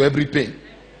an end to every pain.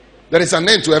 There is an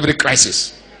end to every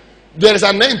crisis. There is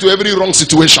an end to every wrong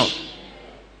situation.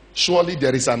 Surely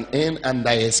there is an end, and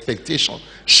thy expectation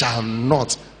shall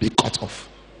not be cut off.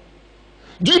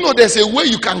 Do you know there's a way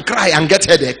you can cry and get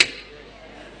headache?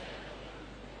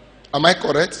 Am I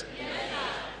correct?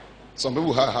 Some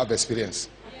people have experience.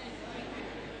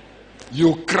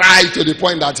 You cry to the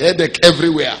point that headache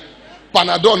everywhere.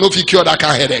 Panadol no fit cure that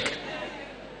kind of headache.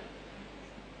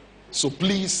 So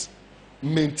please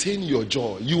maintain your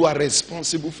joy. You are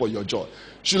responsible for your joy.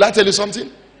 Should I tell you something?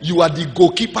 You are the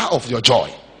goalkeeper of your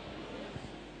joy.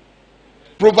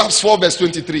 Proverbs 4 verse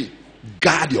 23.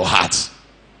 Guard your heart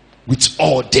with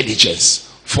all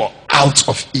diligence, for out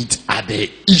of it are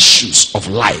the issues of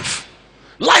life.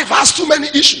 Life has too many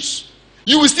issues.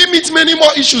 You will still meet many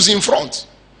more issues in front.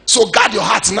 So guard your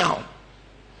heart now.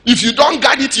 If you don't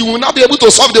guard it, you will not be able to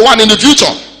solve the one in the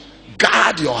future.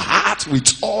 Guard your heart with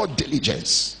all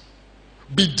diligence.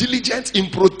 Be diligent in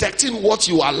protecting what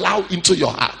you allow into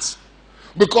your heart.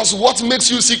 Because what makes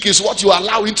you sick is what you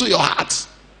allow into your heart.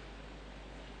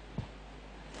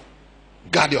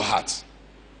 Guard your heart.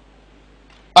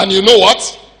 And you know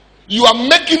what? You are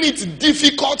making it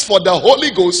difficult for the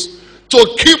Holy Ghost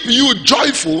to keep you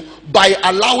joyful by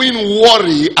allowing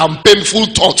worry and painful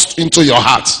thoughts into your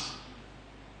heart.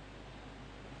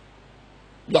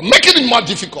 You are making it more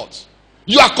difficult.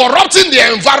 You are corrupting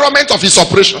the environment of his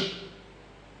operation,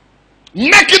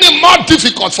 making it more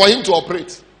difficult for him to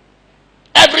operate.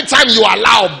 Every time you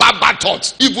allow bad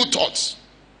thoughts, evil thoughts.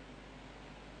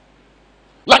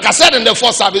 Like I said in the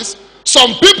first service,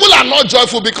 some people are not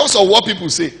joyful because of what people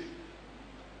say.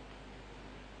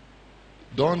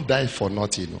 Don't die for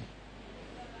nothing. No.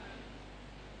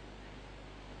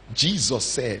 Jesus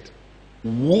said,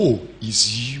 woe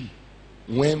is you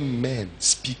when men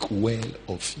speak well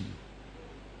of you.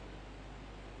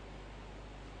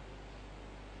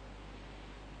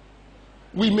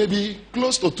 We may be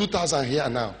close to 2,000 here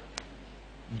now.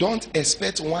 Don't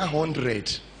expect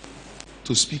 100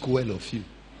 to speak well of you.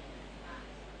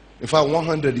 In fact,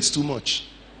 100 is too much.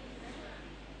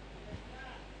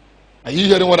 Are you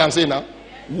hearing what I'm saying now?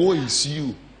 Woe is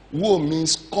you. Woe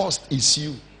means cost is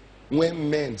you when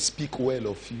men speak well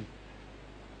of you.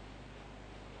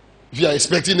 If you are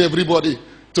expecting everybody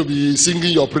to be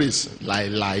singing your praise.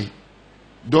 Lie.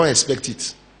 Don't expect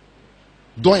it.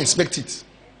 Don't expect it.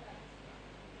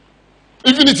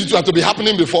 Even if it were to be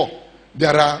happening before,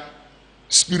 there are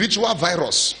spiritual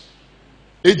virus,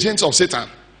 agents of Satan,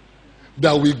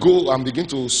 that will go and begin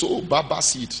to sow baba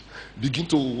seed, begin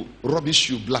to rubbish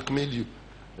you, blackmail you,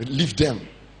 leave them.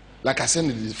 Like I said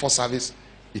in the first service,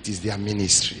 it is their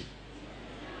ministry.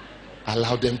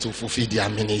 Allow them to fulfill their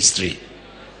ministry.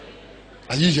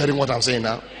 Are you hearing what I'm saying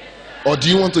now? Or do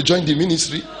you want to join the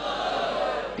ministry?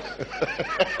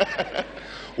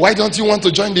 Why don't you want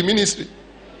to join the ministry?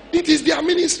 It is their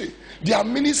ministry. Their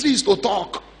ministry is to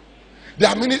talk.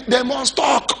 They must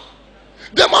talk.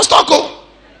 They must talk. Oh.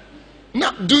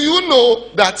 Now, do you know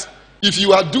that if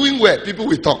you are doing well, people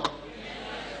will talk?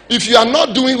 If you are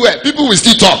not doing well, people will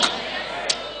still talk.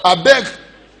 I beg,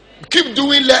 keep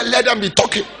doing, let them be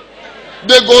talking.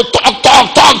 They go talk.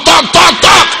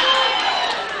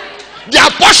 Their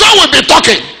portion will be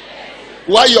talking,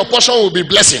 while your portion will be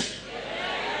blessing.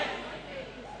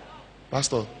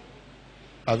 Pastor,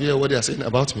 have you heard what they are saying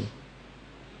about me?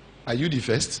 Are you the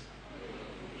first?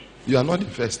 You are not the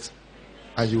first,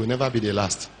 and you will never be the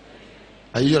last.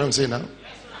 Are you hearing what I'm saying now?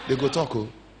 They go talk. Oh.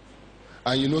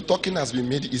 And you know, talking has been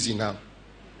made easy now.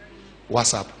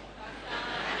 WhatsApp.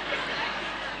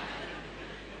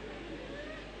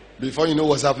 Before you know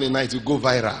what's happening now, it will go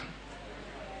viral.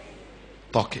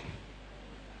 Talking.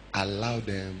 Allow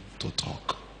them to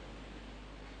talk.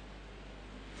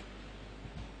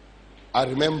 I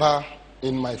remember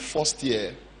in my first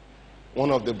year,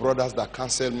 one of the brothers that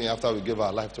counseled me after we gave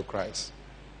our life to Christ,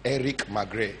 Eric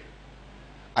Magre.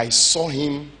 I saw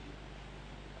him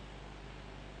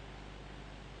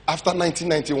after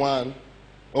 1991,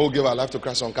 when we gave our life to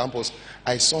Christ on campus.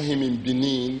 I saw him in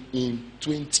Benin in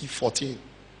 2014.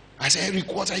 I said,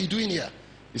 Eric, what are you doing here?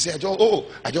 He said,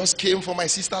 I just came for my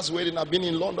sister's wedding. I've been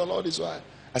in London all this while.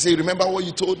 I said, remember what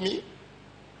you told me?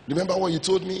 Remember what you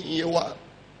told me in year one?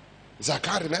 He said, I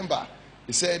can't remember.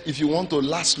 He said, if you want to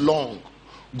last long,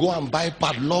 go and buy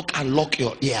padlock and lock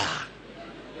your ear.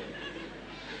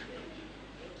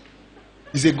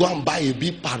 He said, go and buy a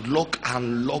big padlock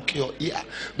and lock your ear.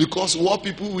 Because what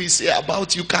people will say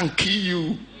about you can kill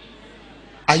you.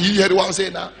 Are you hearing what I'm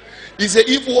saying now? He said,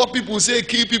 if what people say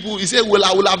kill people, he said, well,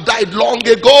 I will have died long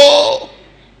ago.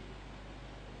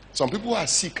 Some people are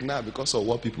sick now because of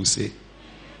what people say.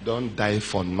 Don't die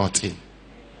for nothing.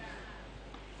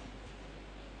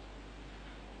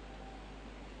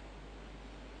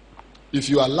 If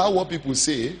you allow what people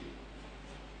say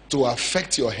to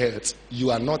affect your health,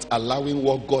 you are not allowing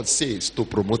what God says to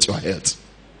promote your health.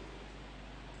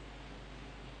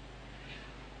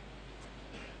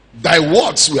 Thy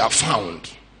words were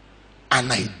found,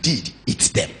 and I did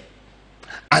eat them,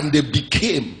 and they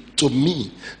became to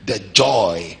me the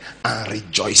joy and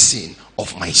rejoicing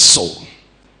of my soul.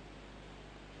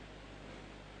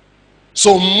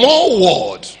 So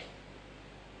more word,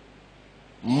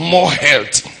 more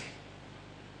health.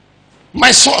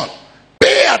 My son,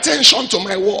 pay attention to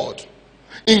my word.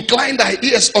 Incline thy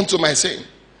ears unto my saying.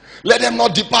 Let them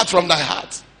not depart from thy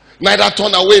heart, neither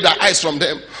turn away thy eyes from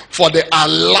them. For they are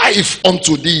life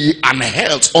unto thee, and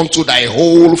health unto thy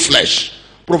whole flesh.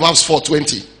 Proverbs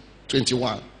 4:20,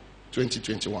 21,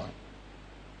 20:21.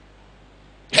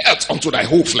 Health unto thy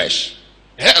whole flesh.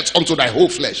 Health unto thy whole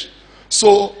flesh.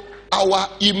 So our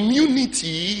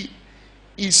immunity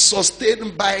is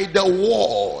sustained by the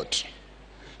word.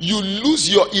 You lose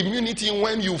your immunity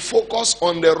when you focus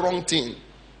on the wrong thing.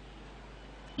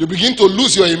 You begin to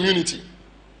lose your immunity.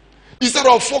 Instead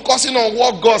of focusing on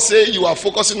what God says, you are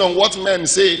focusing on what men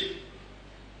say.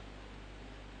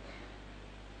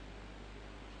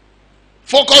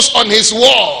 Focus on his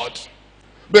word,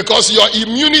 because your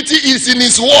immunity is in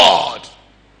his word.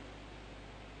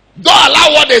 Don't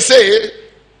allow what they say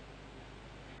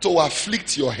to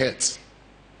afflict your health.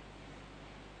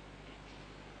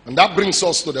 And that brings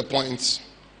us to the point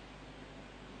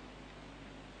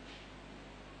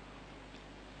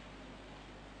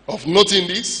of noting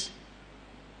this.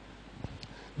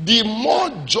 The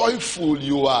more joyful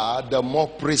you are, the more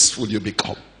praiseful you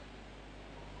become.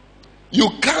 You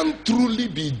can't truly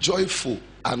be joyful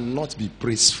and not be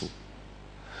praiseful.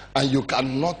 And you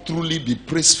cannot truly be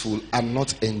praiseful and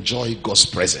not enjoy God's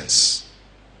presence.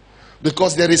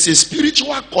 Because there is a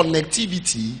spiritual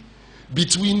connectivity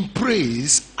between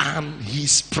praise and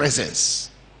his presence.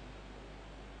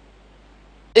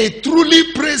 A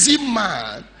truly praising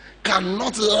man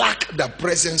cannot lack the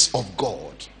presence of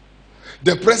God.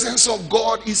 The presence of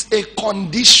God is a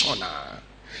conditioner.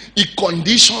 it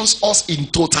conditions us in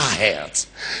total health.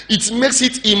 It makes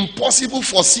it impossible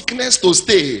for sickness to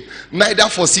stay, neither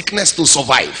for sickness to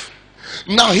survive.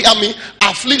 Now hear me,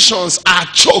 afflictions are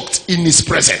choked in his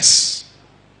presence.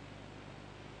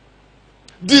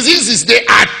 Diseases, they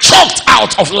are choked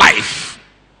out of life.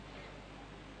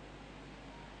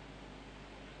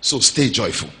 So stay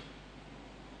joyful.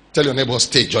 Tell your neighbor,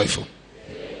 stay joyful.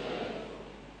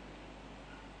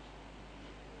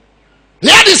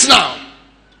 Hear this now.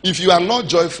 If you are not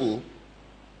joyful,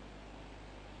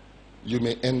 you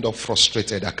may end up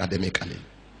frustrated academically.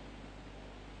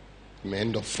 You may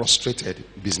end up frustrated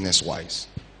business-wise.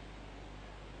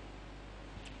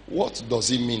 What does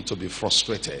it mean to be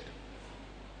frustrated?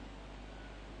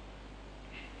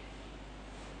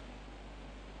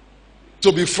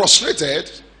 To be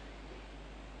frustrated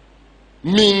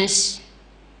means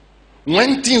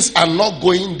when things are not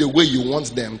going the way you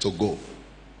want them to go.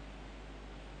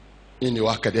 In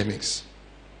your academics,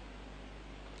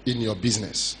 in your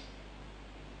business.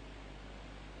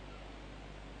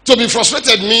 To be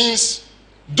frustrated means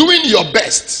doing your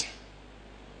best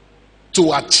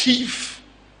to achieve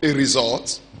a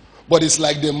result, but it's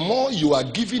like the more you are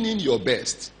giving in your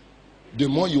best, the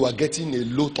more you are getting a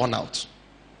low turnout.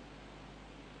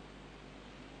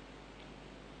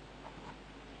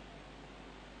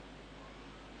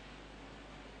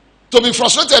 To be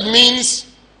frustrated means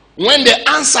when the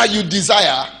answer you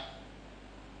desire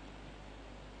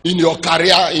in your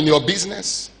career, in your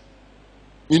business,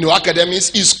 in your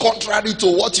academics is contrary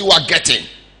to what you are getting.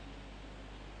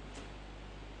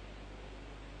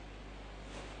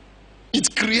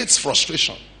 It creates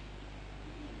frustration.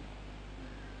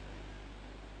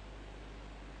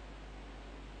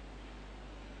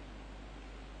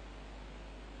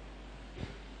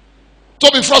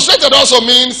 To be frustrated also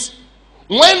means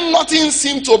when nothing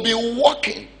seems to be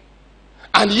working,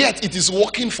 and yet it is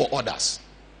working for others.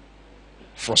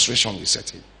 Frustration will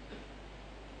set in.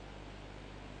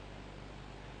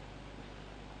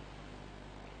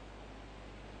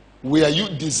 Were you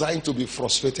designed to be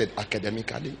frustrated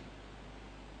academically?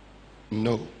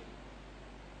 No.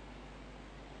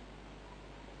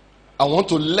 I want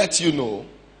to let you know,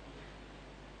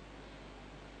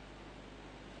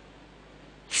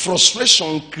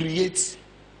 frustration creates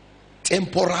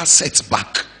temporal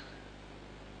setback.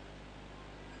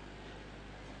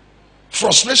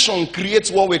 Frustration creates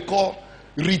what we call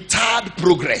retard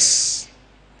progress.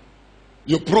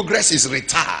 Your progress is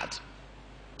retard.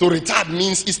 To retard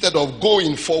means instead of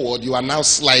going forward, you are now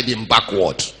sliding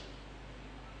backward.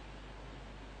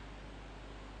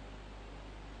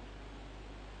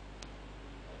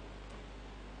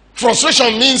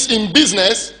 Frustration means in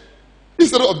business,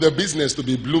 instead of the business to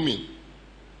be blooming,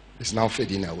 it's now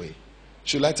fading away.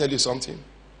 Should I tell you something?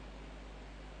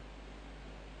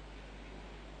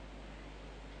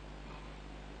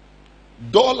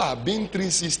 Dollar being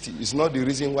 360 is not the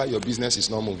reason why your business is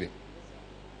not moving.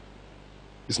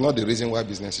 It's not the reason why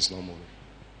business is not moving.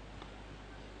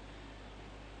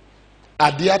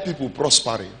 Are there people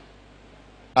prospering?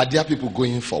 Are there people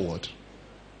going forward?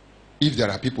 If there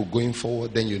are people going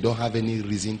forward, then you don't have any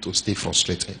reason to stay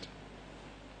frustrated.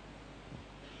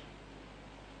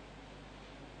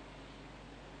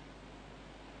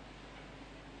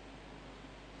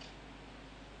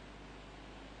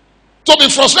 To be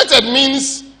frustrated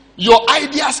means your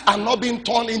ideas are not being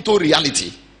turned into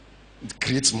reality. It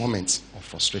creates moments of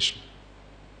frustration.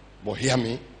 But hear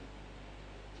me.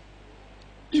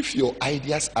 If your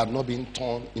ideas are not being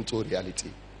turned into reality,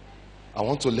 I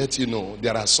want to let you know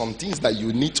there are some things that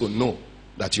you need to know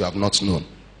that you have not known.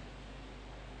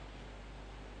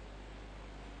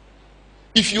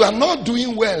 If you are not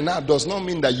doing well now, does not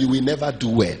mean that you will never do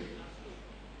well.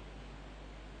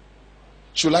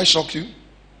 Should I shock you?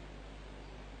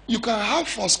 You can have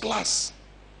first class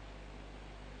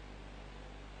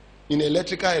in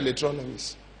electrical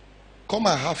electronics. Come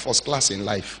and have first class in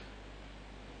life.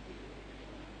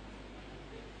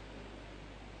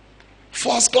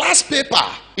 First class paper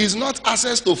is not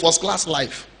access to first class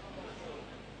life.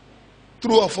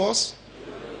 True or false?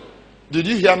 Did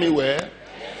you hear me well?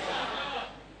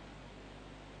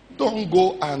 Don't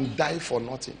go and die for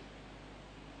nothing.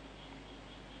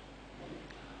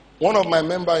 One of my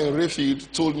members in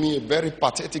Rayfield told me a very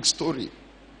pathetic story.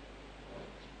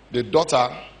 The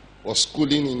daughter was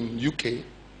schooling in UK.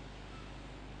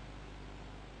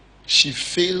 She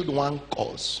failed one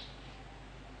course.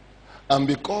 And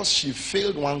because she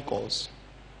failed one course,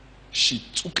 she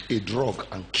took a drug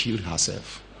and killed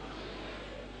herself.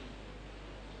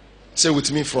 Say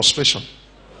with me, frustration.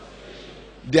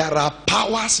 There are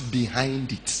powers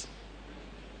behind it.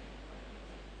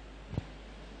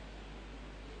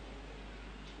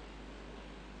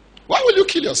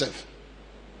 kill yourself.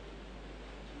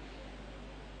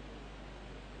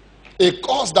 A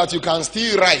course that you can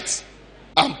still write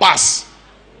and pass.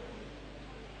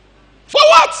 For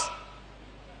what?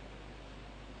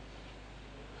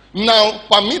 Now,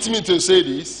 permit me to say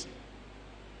this.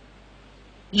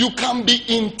 You can be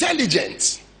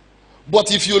intelligent,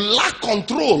 but if you lack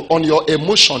control on your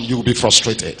emotion, you'll be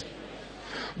frustrated.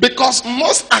 Because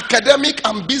most academic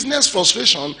and business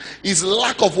frustration is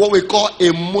lack of what we call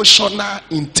emotional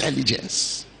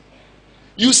intelligence.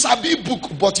 You sabi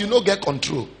book, but you don't get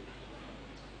control.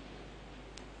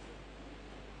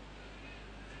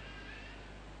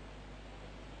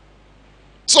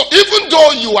 So even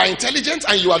though you are intelligent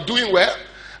and you are doing well,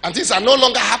 and things are no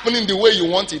longer happening the way you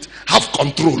want it, have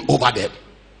control over them.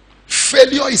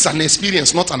 Failure is an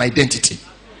experience, not an identity.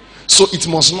 So it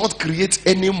must not create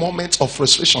any moment of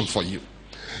frustration for you.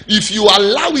 If you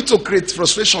allow it to create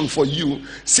frustration for you,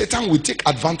 Satan will take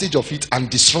advantage of it and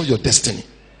destroy your destiny.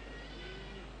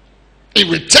 He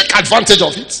will take advantage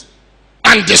of it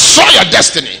and destroy your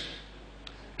destiny.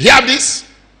 Hear this?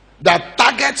 The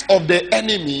target of the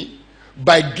enemy,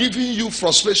 by giving you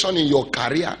frustration in your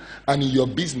career and in your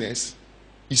business,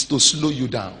 is to slow you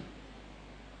down.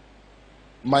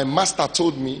 My master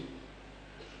told me,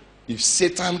 if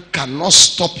Satan cannot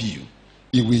stop you,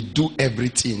 he will do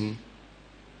everything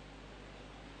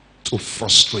to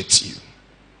frustrate you,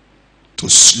 to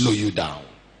slow you down.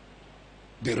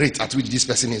 The rate at which this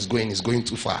person is going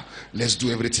too far. Let's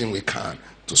do everything we can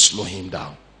to slow him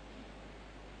down.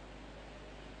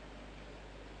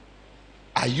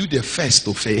 Are you the first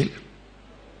to fail?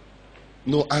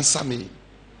 No, answer me.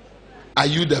 Are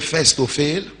you the first to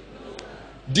fail?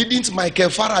 Didn't Michael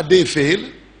Faraday fail?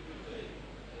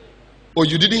 Or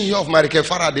you didn't hear of Michael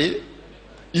Faraday?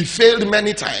 He failed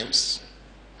many times.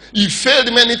 He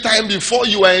failed many times before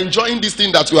you are enjoying this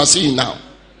thing that you are seeing now.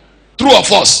 True or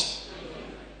false?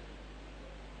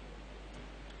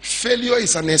 Failure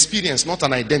is an experience, not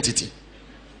an identity.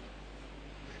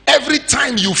 Every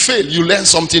time you fail, you learn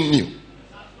something new.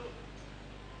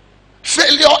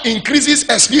 Failure increases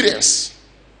experience,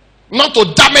 not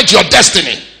to damage your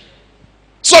destiny.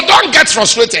 So don't get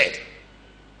frustrated.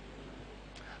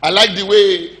 I like the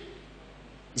way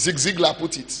Zig Ziglar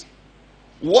put it.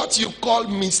 What you call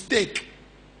mistake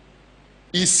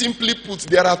is simply put,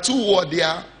 there are two words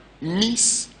there,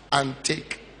 miss and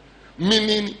take.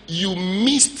 Meaning you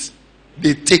missed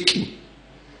the taking.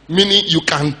 Meaning you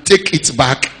can take it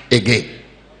back again.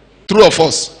 True or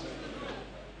false?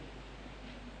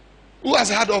 Who has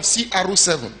heard of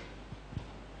CRO7?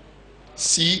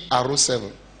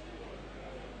 CRO7.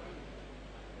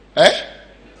 Eh?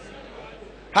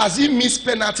 Has he missed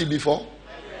penalty before?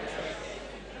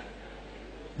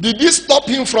 Did this stop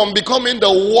him from becoming the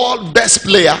world best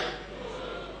player?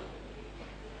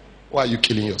 Why are you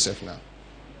killing yourself now?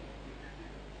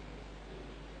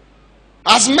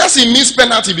 Has Messi missed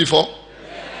penalty before?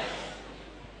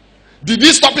 Did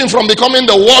this stop him from becoming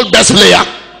the world best player?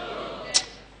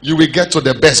 You will get to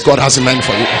the best God has in mind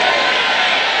for you.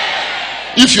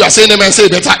 If you are saying amen, say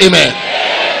better amen.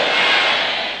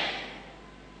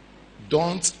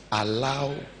 Don't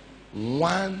allow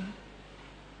one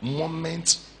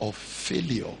moment of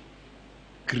failure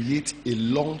create a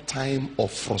long time of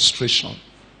frustration.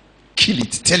 Kill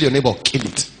it. Tell your neighbor, kill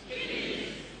it.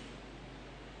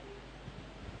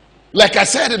 Like I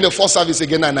said in the first service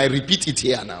again, and I repeat it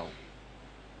here now.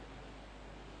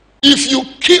 If you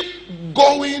keep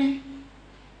going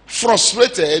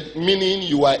frustrated, meaning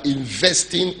you are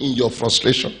investing in your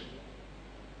frustration.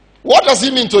 What does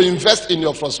it mean to invest in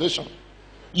your frustration?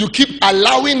 You keep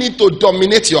allowing it to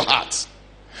dominate your heart.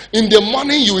 In the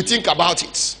morning, you will think about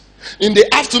it. In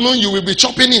the afternoon, you will be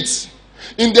chopping it.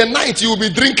 In the night, you will be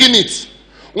drinking it.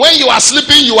 When you are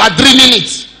sleeping, you are dreaming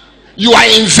it. You are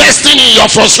investing in your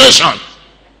frustration.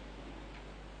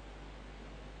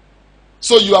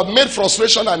 So you have made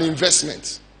frustration an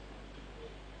investment.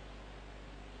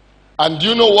 And do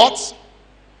you know what?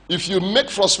 If you make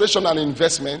frustration an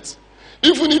investment,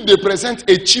 even if they present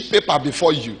a cheap paper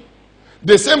before you,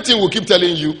 the same thing will keep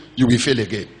telling you, you will fail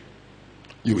again.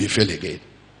 You will fail again.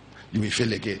 You will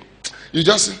fail again. You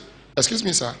just, excuse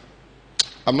me, sir,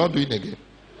 I'm not doing again.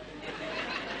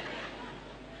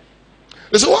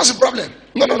 They say, what's the problem?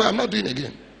 No, I'm not doing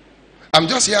again. I'm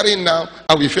just hearing now,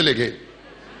 I will fail again.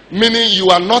 Meaning you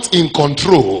are not in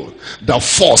control. The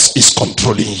force is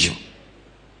controlling you.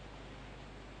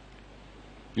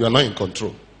 You are not in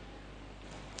control.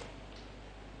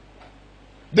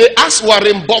 They asked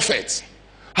Warren Buffett,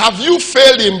 have you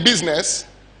failed in business?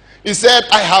 He said,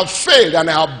 I have failed and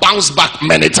I have bounced back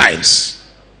many times.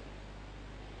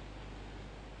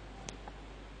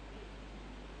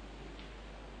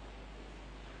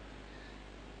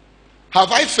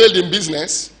 Have I failed in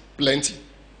business? Plenty.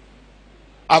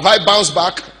 Have I bounced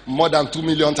back? More than 2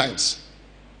 million times.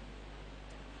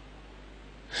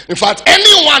 In fact,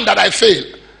 anyone that I fail,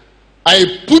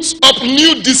 I put up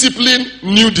new discipline,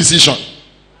 new decision.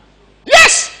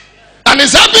 Yes! And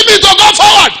it's helping me to go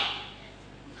forward.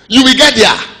 You will get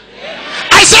there.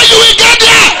 I say you will get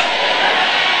there.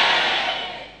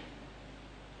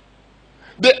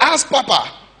 They asked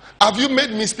Papa, have you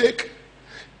made mistake?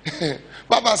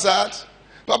 Papa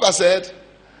said,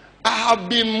 I have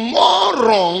been more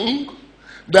wrong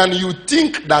than you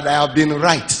think that I have been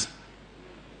right.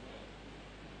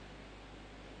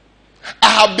 I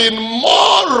have been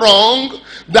more wrong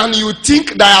than you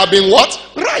think that I have been what?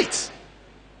 Right.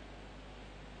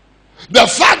 The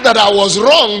fact that I was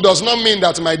wrong does not mean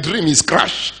that my dream is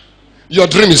crashed. Your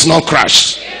dream is not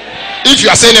crashed. Amen. If you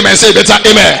are saying amen, say better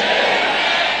amen.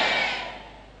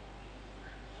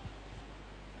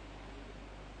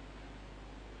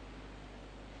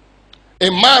 A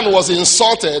man was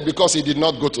insulted because he did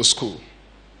not go to school.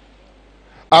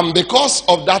 And because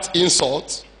of that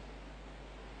insult,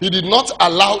 he did not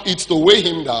allow it to weigh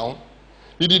him down.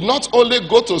 He did not only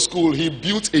go to school, he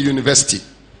built a university.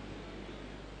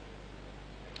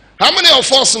 How many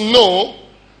of us know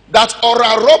that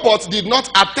Oral Roberts did not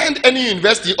attend any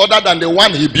university other than the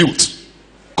one he built,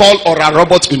 called Oral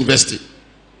Roberts University?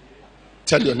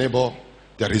 Tell your neighbor,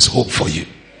 there is hope for you.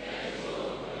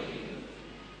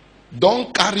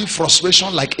 Don't carry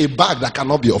frustration like a bag that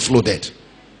cannot be offloaded.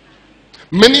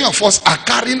 Many of us are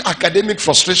carrying academic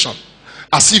frustration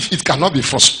as if it cannot be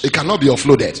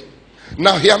offloaded.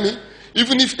 Now hear me.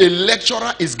 Even if a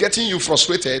lecturer is getting you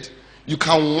frustrated, you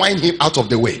can wind him out of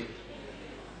the way.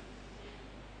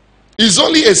 It's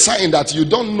only a sign that you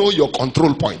don't know your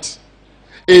control point.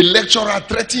 A lecturer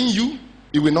threatening you,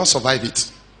 he will not survive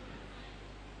it.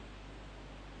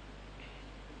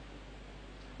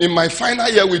 In my final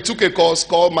year, we took a course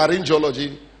called Marine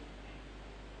Geology.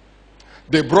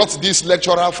 They brought this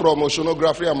lecturer from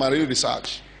oceanography and marine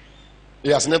research. He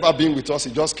has never been with us.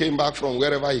 He just came back from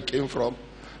wherever he came from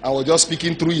and was just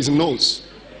speaking through his nose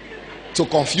to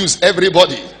confuse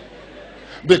everybody.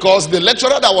 Because the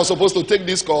lecturer that was supposed to take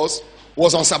this course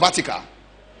was on sabbatical.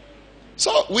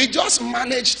 So we just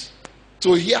managed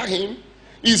to hear him.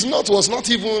 His note was not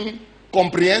even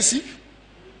comprehensive.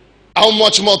 How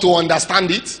much more to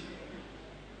understand it?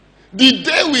 The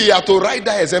day we had to write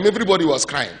that exam, everybody was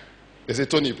crying. They said,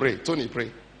 Tony, pray. Tony,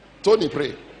 pray. Tony,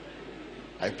 pray.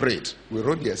 I prayed. We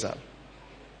wrote the exam.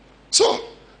 So,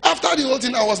 after the whole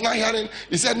thing, I was not hearing.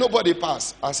 He said, nobody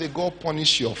passed. I said, God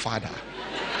punish your father.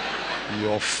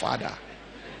 Your father.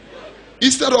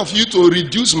 Instead of you to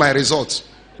reduce my results,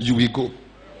 you will go.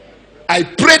 I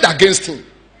prayed against him.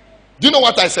 Do you know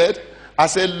what I said? I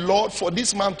said, Lord, for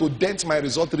this man to dent my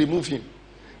result, remove him.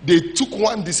 They took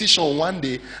one decision one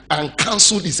day and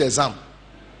canceled his exam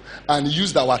and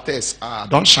used our test.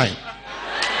 Don't shine.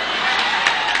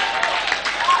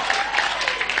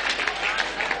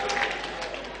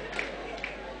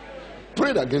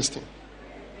 Prayed against him.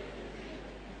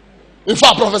 In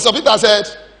fact, Professor Peter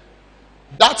said,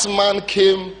 that man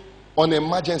came on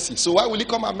emergency. So why will he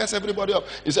come and mess everybody up?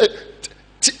 He said,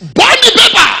 burn the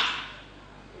paper.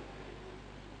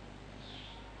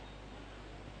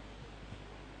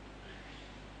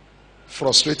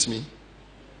 Frustrate me,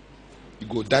 you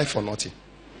go die for nothing.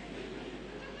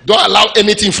 Don't allow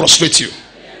anything frustrate you.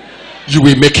 You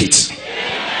will make it.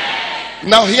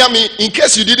 Now hear me, in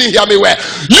case you didn't hear me well.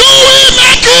 You will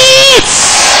make it!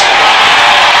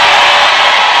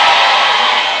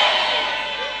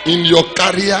 In your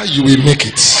career, you will make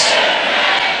it.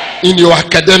 In your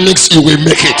academics, you will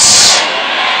make it.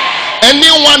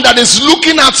 Anyone that is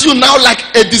looking at you now like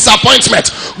a disappointment,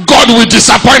 God will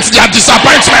disappoint their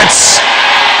disappointments.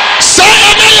 Say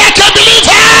amen like a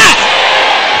believer.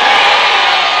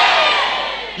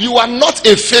 You are not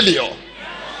a failure.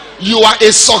 You are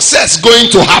a success going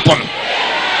to happen.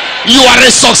 You are a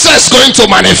success going to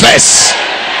manifest.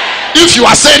 If you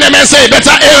are saying amen, say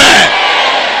better amen.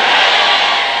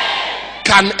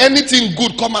 Can anything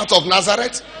good come out of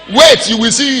Nazareth? Wait, you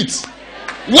will see it.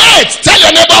 Wait, tell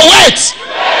your neighbor, wait.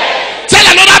 Tell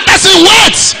another person,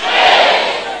 wait.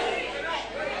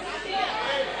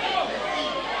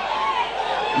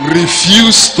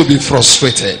 Refuse to be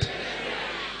frustrated.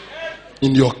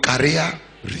 In your career,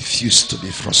 refuse to be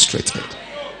frustrated.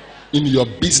 In your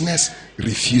business,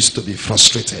 refuse to be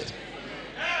frustrated.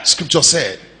 Scripture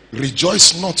said,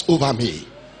 rejoice not over me,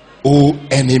 O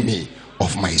enemy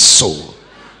of my soul.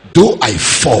 Though I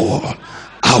fall,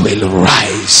 I will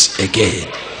rise again.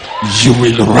 You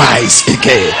will rise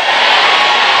again.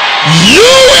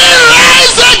 You will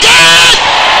rise again.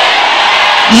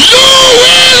 You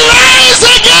will rise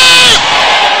again.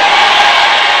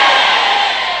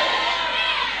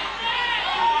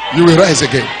 You will rise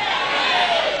again.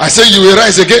 I say you will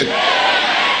rise again.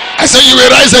 I say you will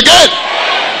rise again.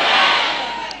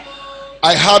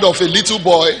 I heard of a little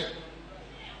boy,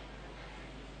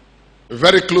 a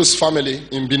very close family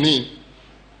in Benin.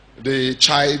 The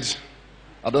child,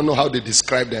 I don't know how they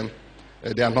describe them.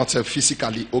 They are not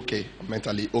physically okay,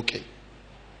 mentally okay.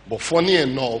 But funny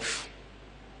enough,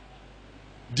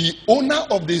 the owner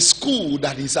of the school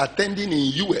that he's attending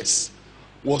in US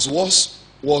was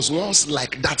once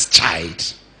like that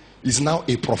child. Is now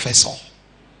a professor.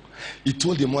 He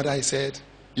told the mother, he said,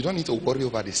 you don't need to worry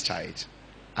over this child.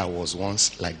 I was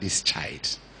once like this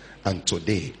child, and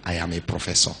today I am a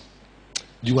professor.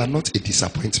 You are not a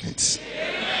disappointment.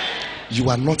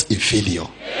 You are not a failure.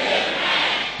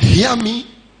 Hear me,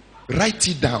 write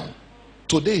it down.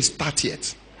 Today is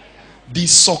 30th. The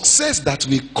success that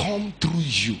will come through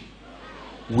you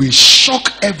will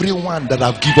shock everyone that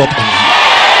have given up on you.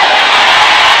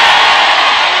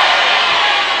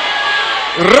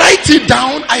 Write it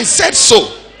down. I said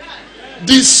so.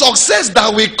 The success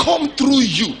that will come through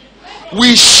you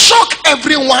will shock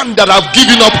everyone that have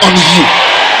given up on you.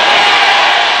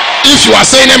 If you are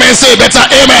saying amen, say better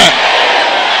amen.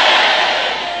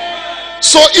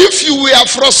 So if you were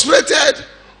frustrated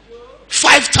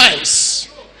 5 times,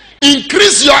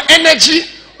 increase your energy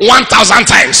 1,000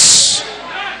 times.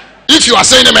 If you are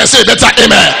saying amen, say better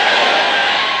amen.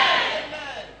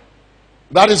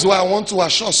 That is why I want to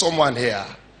assure someone here,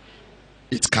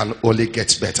 it can only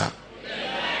get better.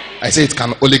 I say it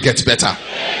can only get better.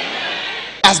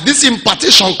 As this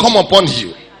impartation come upon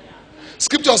you,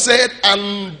 scripture said,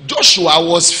 and Joshua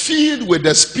was filled with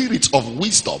the spirit of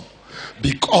wisdom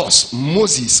because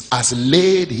Moses has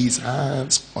laid his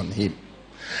hands on him.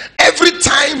 Every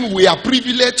time we are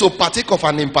privileged to partake of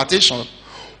an impartation,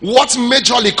 what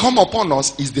majorly come upon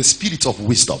us is the spirit of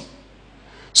wisdom.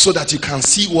 So that you can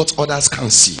see what others can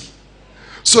see.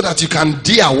 So that you can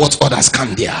dare what others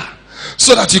can dare.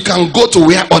 So that you can go to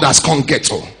where others can't get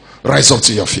to. Rise up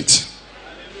to your feet.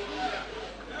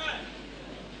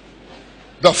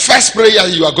 The first prayer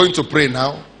you are going to pray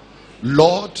now,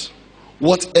 Lord,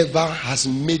 whatever has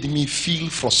made me feel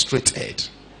frustrated,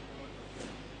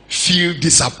 feel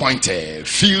disappointed,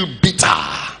 feel bitter,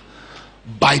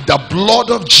 by the blood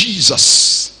of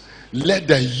Jesus, let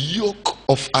the yoke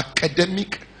of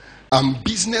academic and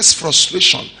business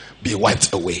frustration be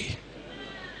wiped away.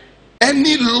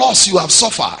 Any loss you have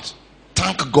suffered,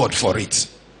 thank God for it,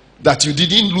 that you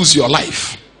didn't lose your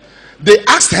life. They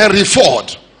asked Henry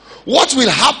Ford, what will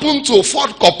happen to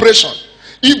Ford Corporation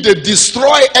if they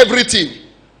destroy everything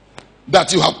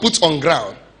that you have put on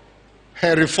ground?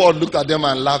 Henry Ford looked at them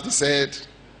and laughed. He said,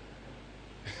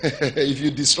 if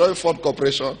you destroy Ford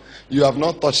Corporation, you have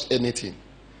not touched anything.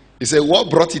 He said, what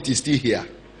brought it is still here.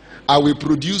 I will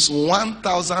produce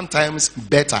 1,000 times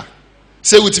better.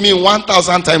 Say with me,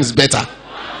 1,000 times better.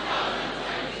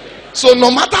 So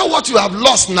no matter what you have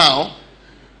lost now,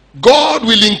 God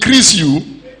will increase you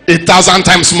 1,000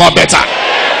 times more better.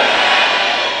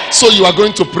 So you are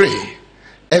going to pray.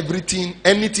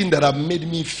 Anything that have made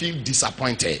me feel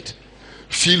disappointed,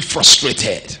 feel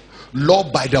frustrated,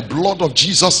 Lord, by the blood of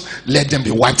Jesus, let them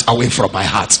be wiped away from my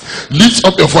heart. Lift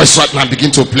up your voice right now and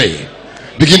begin to pray.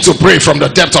 Begin to pray from the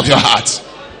depth of your heart.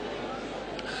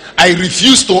 I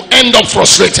refuse to end up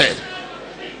frustrated.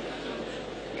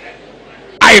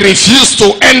 I refuse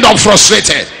to end up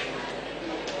frustrated.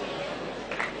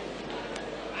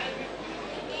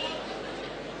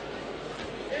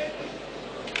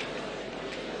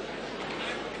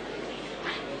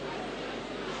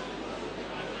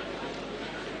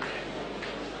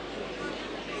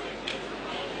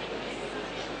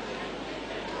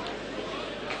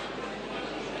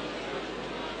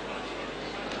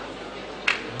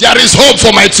 There is hope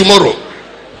for my tomorrow.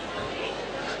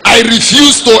 I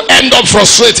refuse to end up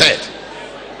frustrated.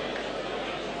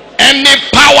 Any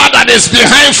power that is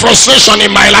behind frustration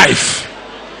in my life,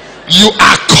 you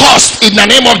are cursed in the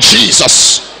name of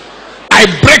Jesus. I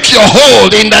break your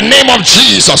hold in the name of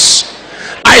Jesus.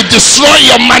 I destroy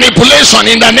your manipulation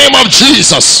in the name of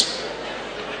Jesus.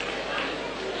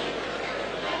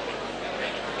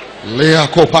 Lea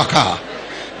kopaka,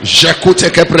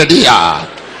 jekuteke predia.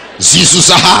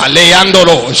 Zizuzaha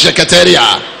leandolo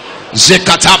jeketeria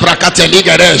zekatabra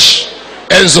kateligeresh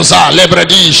enzoza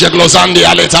lebredi jeglozandi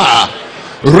aleta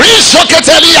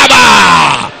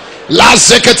rishoketeliaba la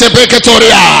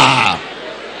zeketebeketoria.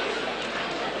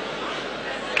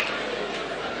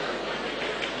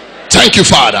 Thank you,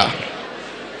 Father.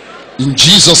 In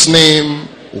Jesus' name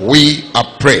we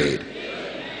are prayed.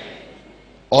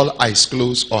 All eyes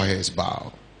closed, all heads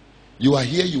bowed. You are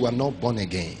here, you are not born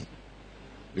again.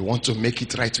 You want to make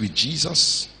it right with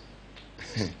Jesus?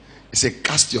 He said,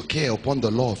 cast your care upon the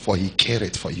Lord, for he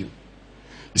careth for you.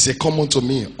 He said, come unto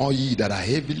me, all ye that are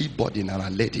heavily burdened and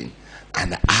are laden,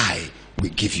 and I will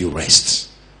give you rest.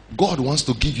 God wants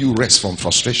to give you rest from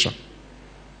frustration.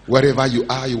 Wherever you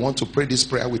are, you want to pray this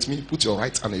prayer with me, put your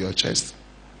right hand on your chest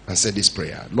and say this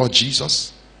prayer. Lord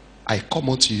Jesus, I come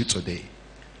unto you today.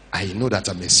 I know that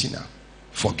I'm a sinner.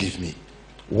 Forgive me.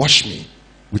 Wash me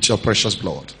with your precious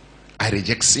blood. I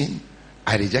reject sin.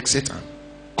 I reject Satan.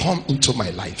 Come into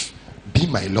my life. Be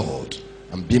my Lord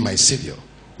and be my Savior.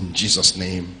 In Jesus'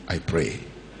 name I pray.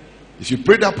 If you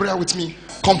pray that prayer with me,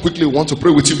 come quickly. We want to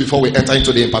pray with you before we enter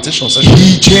into the impartation session.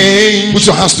 Put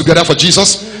your hands together for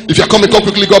Jesus. If you're coming, come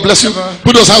quickly. God bless you.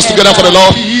 Put those hands together for the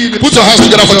Lord. Put your hands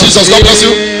together for Jesus. God bless you.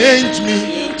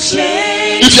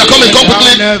 If you're coming, come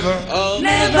quickly.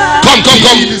 Come.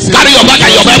 Carry your bag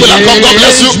and your Bible and come. God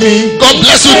bless you. God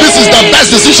bless you. This is the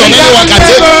best decision anyone can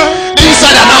take.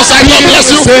 Inside and outside. God bless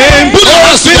you. Put your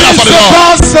hands together for the Lord.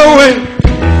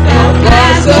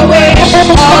 Pass away,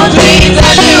 all things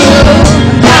are new.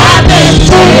 I've been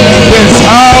changed. Yes,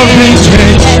 I've been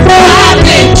changed. I've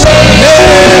been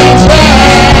changed.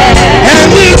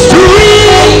 And it's true.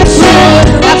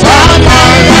 I found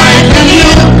my life in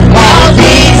you. All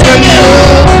things are new.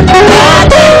 I've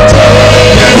been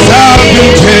changed. Yes, I've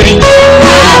been changed.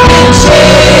 I've been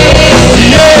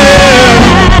changed. Yeah.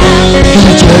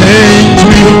 He changed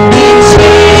me. He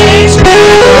changed me.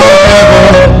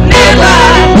 Never.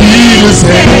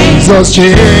 Jesus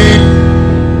change.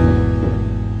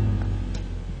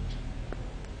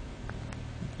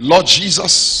 Lord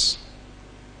Jesus,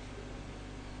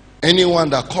 anyone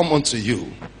that come unto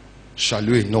you shall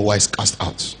you in no wise cast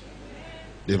out.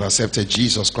 They've accepted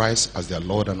Jesus Christ as their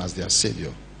Lord and as their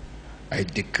Savior. I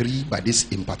decree by this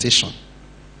impartation,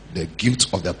 the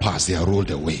guilt of the past, they are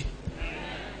rolled away.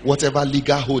 Whatever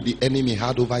legal hold the enemy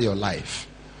had over your life,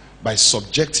 by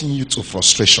subjecting you to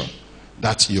frustration,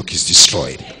 that yoke is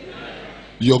destroyed.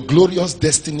 Your glorious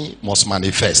destiny must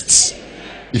manifest.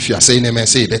 If you are saying amen,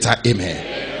 say better amen.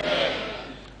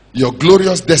 Your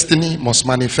glorious destiny must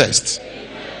manifest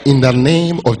in the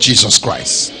name of Jesus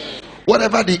Christ.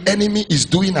 Whatever the enemy is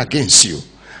doing against you,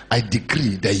 I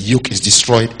decree the yoke is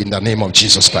destroyed in the name of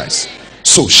Jesus Christ.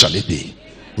 So shall it be.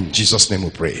 In Jesus' name we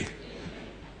pray.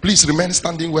 Please remain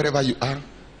standing wherever you are.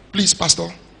 Please,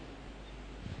 Pastor,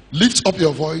 lift up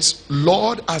your voice.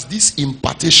 Lord, as this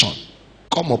impartation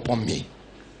come upon me,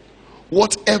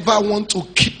 whatever want to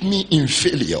keep me in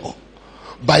failure,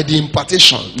 by the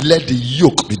impartation, let the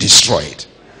yoke be destroyed.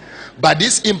 By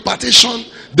this impartation,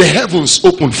 the heavens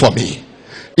open for me.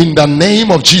 In the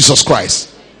name of Jesus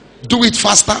Christ. Do it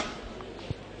faster.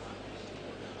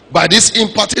 By this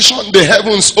impartation, the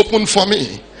heavens open for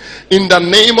me. In the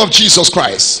name of Jesus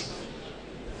Christ.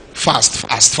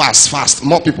 Fast.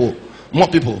 More people.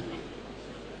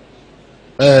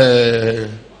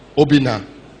 Obina,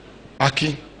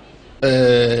 Aki,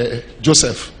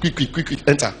 Joseph, quick,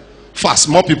 enter. Fast,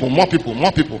 more people.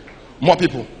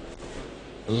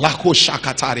 Lako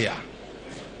Shakataria.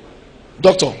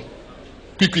 Doctor,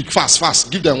 quick,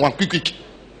 fast. Give them one, quick.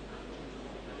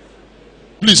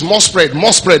 Please, more spread.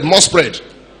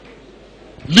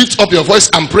 Lift up your voice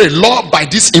and pray. Lord, by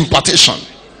this impartation,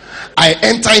 I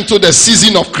enter into the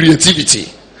season of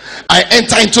creativity. I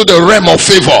enter into the realm of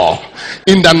favor.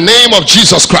 In the name of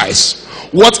Jesus Christ.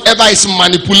 Whatever is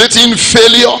manipulating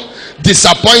failure,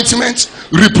 disappointment,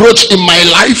 reproach in my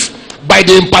life, by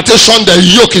the impartation, the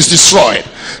yoke is destroyed.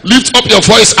 Lift up your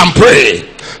voice and pray.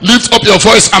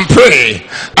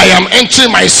 I am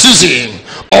entering my season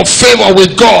of favor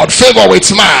with God, favor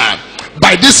with man.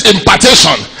 By this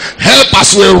impartation, help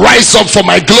us will rise up for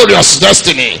my glorious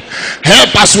destiny.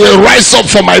 Help us will rise up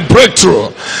for my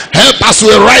breakthrough. Help us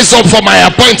will rise up for my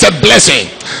appointed blessing.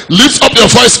 Lift up your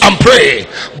voice and pray.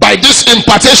 By this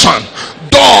impartation,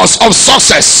 doors of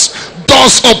success,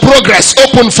 doors of progress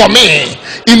open for me.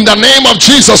 In the name of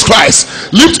Jesus Christ.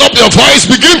 Lift up your voice,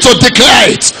 begin to declare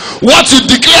it. What you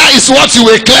declare is what you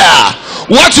will clear.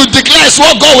 What you declare is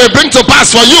what God will bring to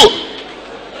pass for you.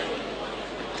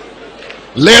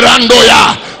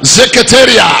 Lerandoya,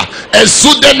 Zeketeria,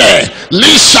 Ezudene,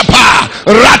 Lishapa,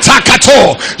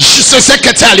 Ratakato,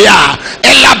 Jiseketelia,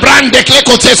 Elabrande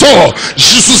Klekoteto,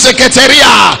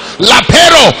 Jisuseketeria,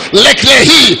 Lapero,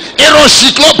 Leklehi,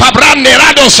 Eroshiklo Pabran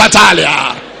Nerado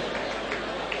Satalia.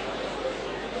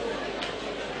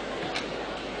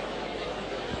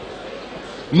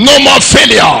 No more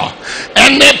failure.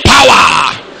 Any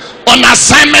power on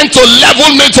assignment to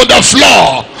level me to the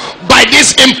floor, by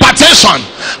this impartation,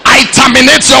 I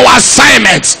terminate your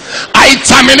assignment. I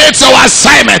terminate your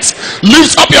assignment.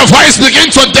 Lift up your voice,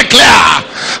 begin to declare,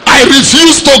 I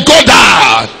refuse to go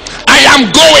down. I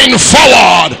am going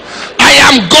forward. I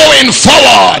am going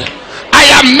forward. I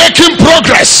am making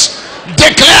progress.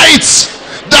 Declare it.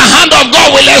 The hand of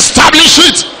God will establish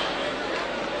it.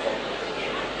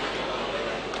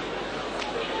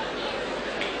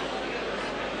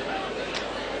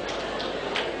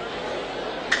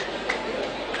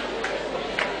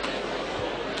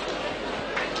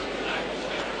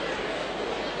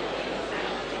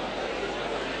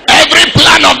 Every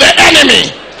plan of the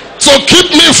enemy to keep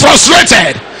me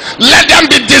frustrated, let them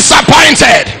be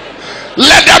disappointed.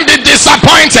 Let them be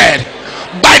disappointed.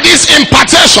 By this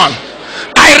impartation,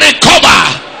 I recover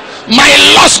my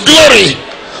lost glory,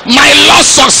 my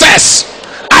lost success.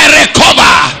 I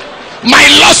recover my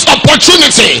lost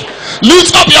opportunity.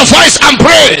 Lift up your voice and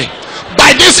pray.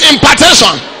 By this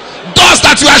impartation, doors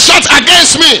that were shut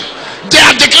against me, they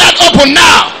are declared open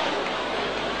now.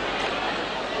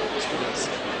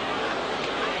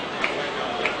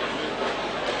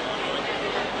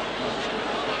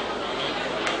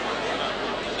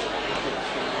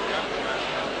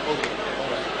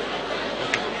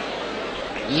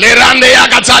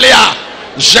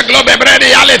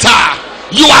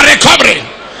 You are recovering.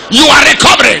 You are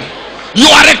recovering. You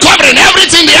are recovering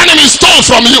everything the enemy stole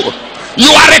from you.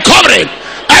 You are recovering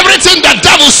everything the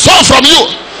devil stole from you.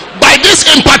 By this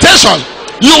impartation,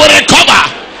 you will recover.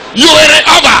 You will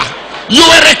recover. You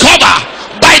will recover.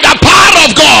 By the power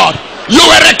of God, you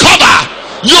will recover.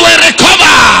 You will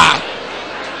recover.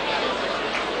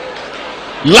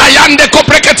 Layande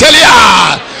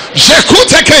kopreketelia.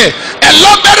 Jekuteke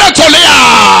elobere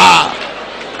tolia.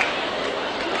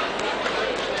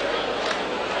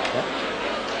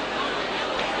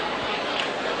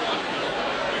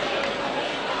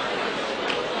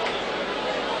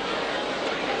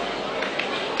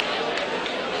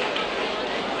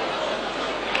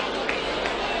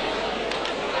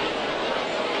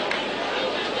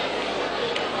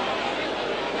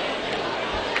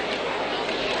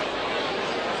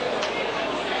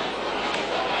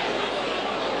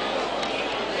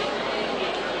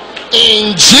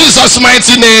 In Jesus'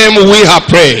 mighty name we have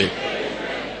prayed.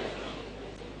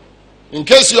 In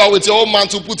case you are with your old man,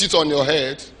 to put it on your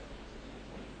head.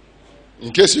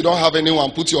 In case you don't have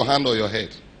anyone, put your hand on your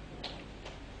head.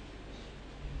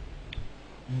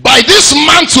 By this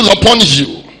mantle upon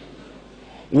you,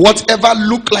 whatever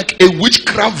look like a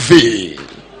witchcraft veil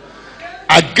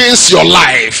against your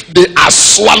life, they are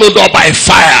swallowed up by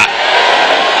fire.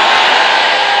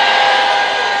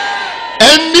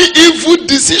 Any evil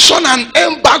decision and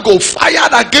embargo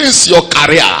fired against your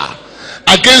career,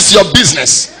 against your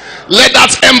business, let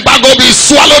that embargo be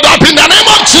swallowed up in the name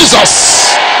of Jesus.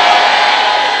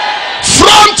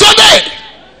 From today,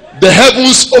 the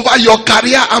heavens over your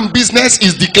career and business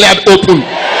is declared open.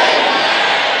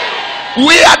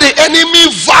 Where the enemy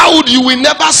vowed you will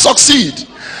never succeed,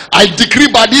 I decree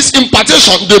by this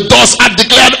impartation, the doors are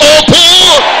declared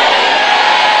open.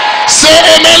 Say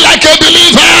amen like a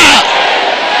believer.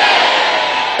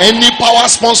 Any power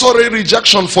sponsoring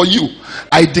rejection for you,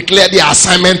 I declare the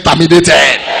assignment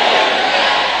terminated.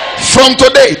 From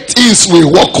today, things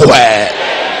will work well.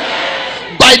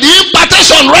 By the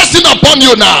impartation resting upon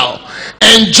you now,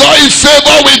 enjoy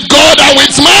favor with God and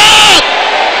with man.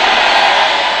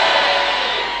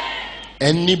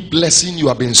 Any blessing you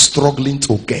have been struggling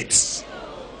to get,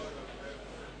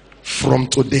 from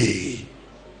today,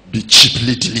 be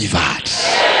cheaply delivered.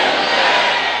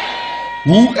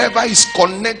 Whoever is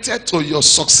connected to your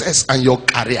success and your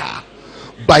career,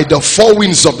 by the four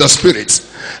winds of the Spirit,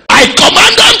 I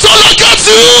command them to locate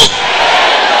you.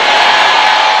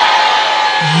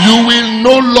 You will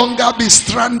no longer be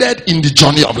stranded in the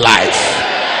journey of life.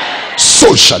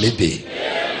 So shall it be.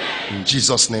 In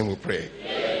Jesus' name we pray.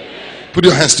 Put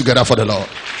your hands together for the Lord.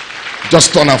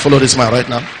 Just turn and follow this man right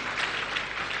now.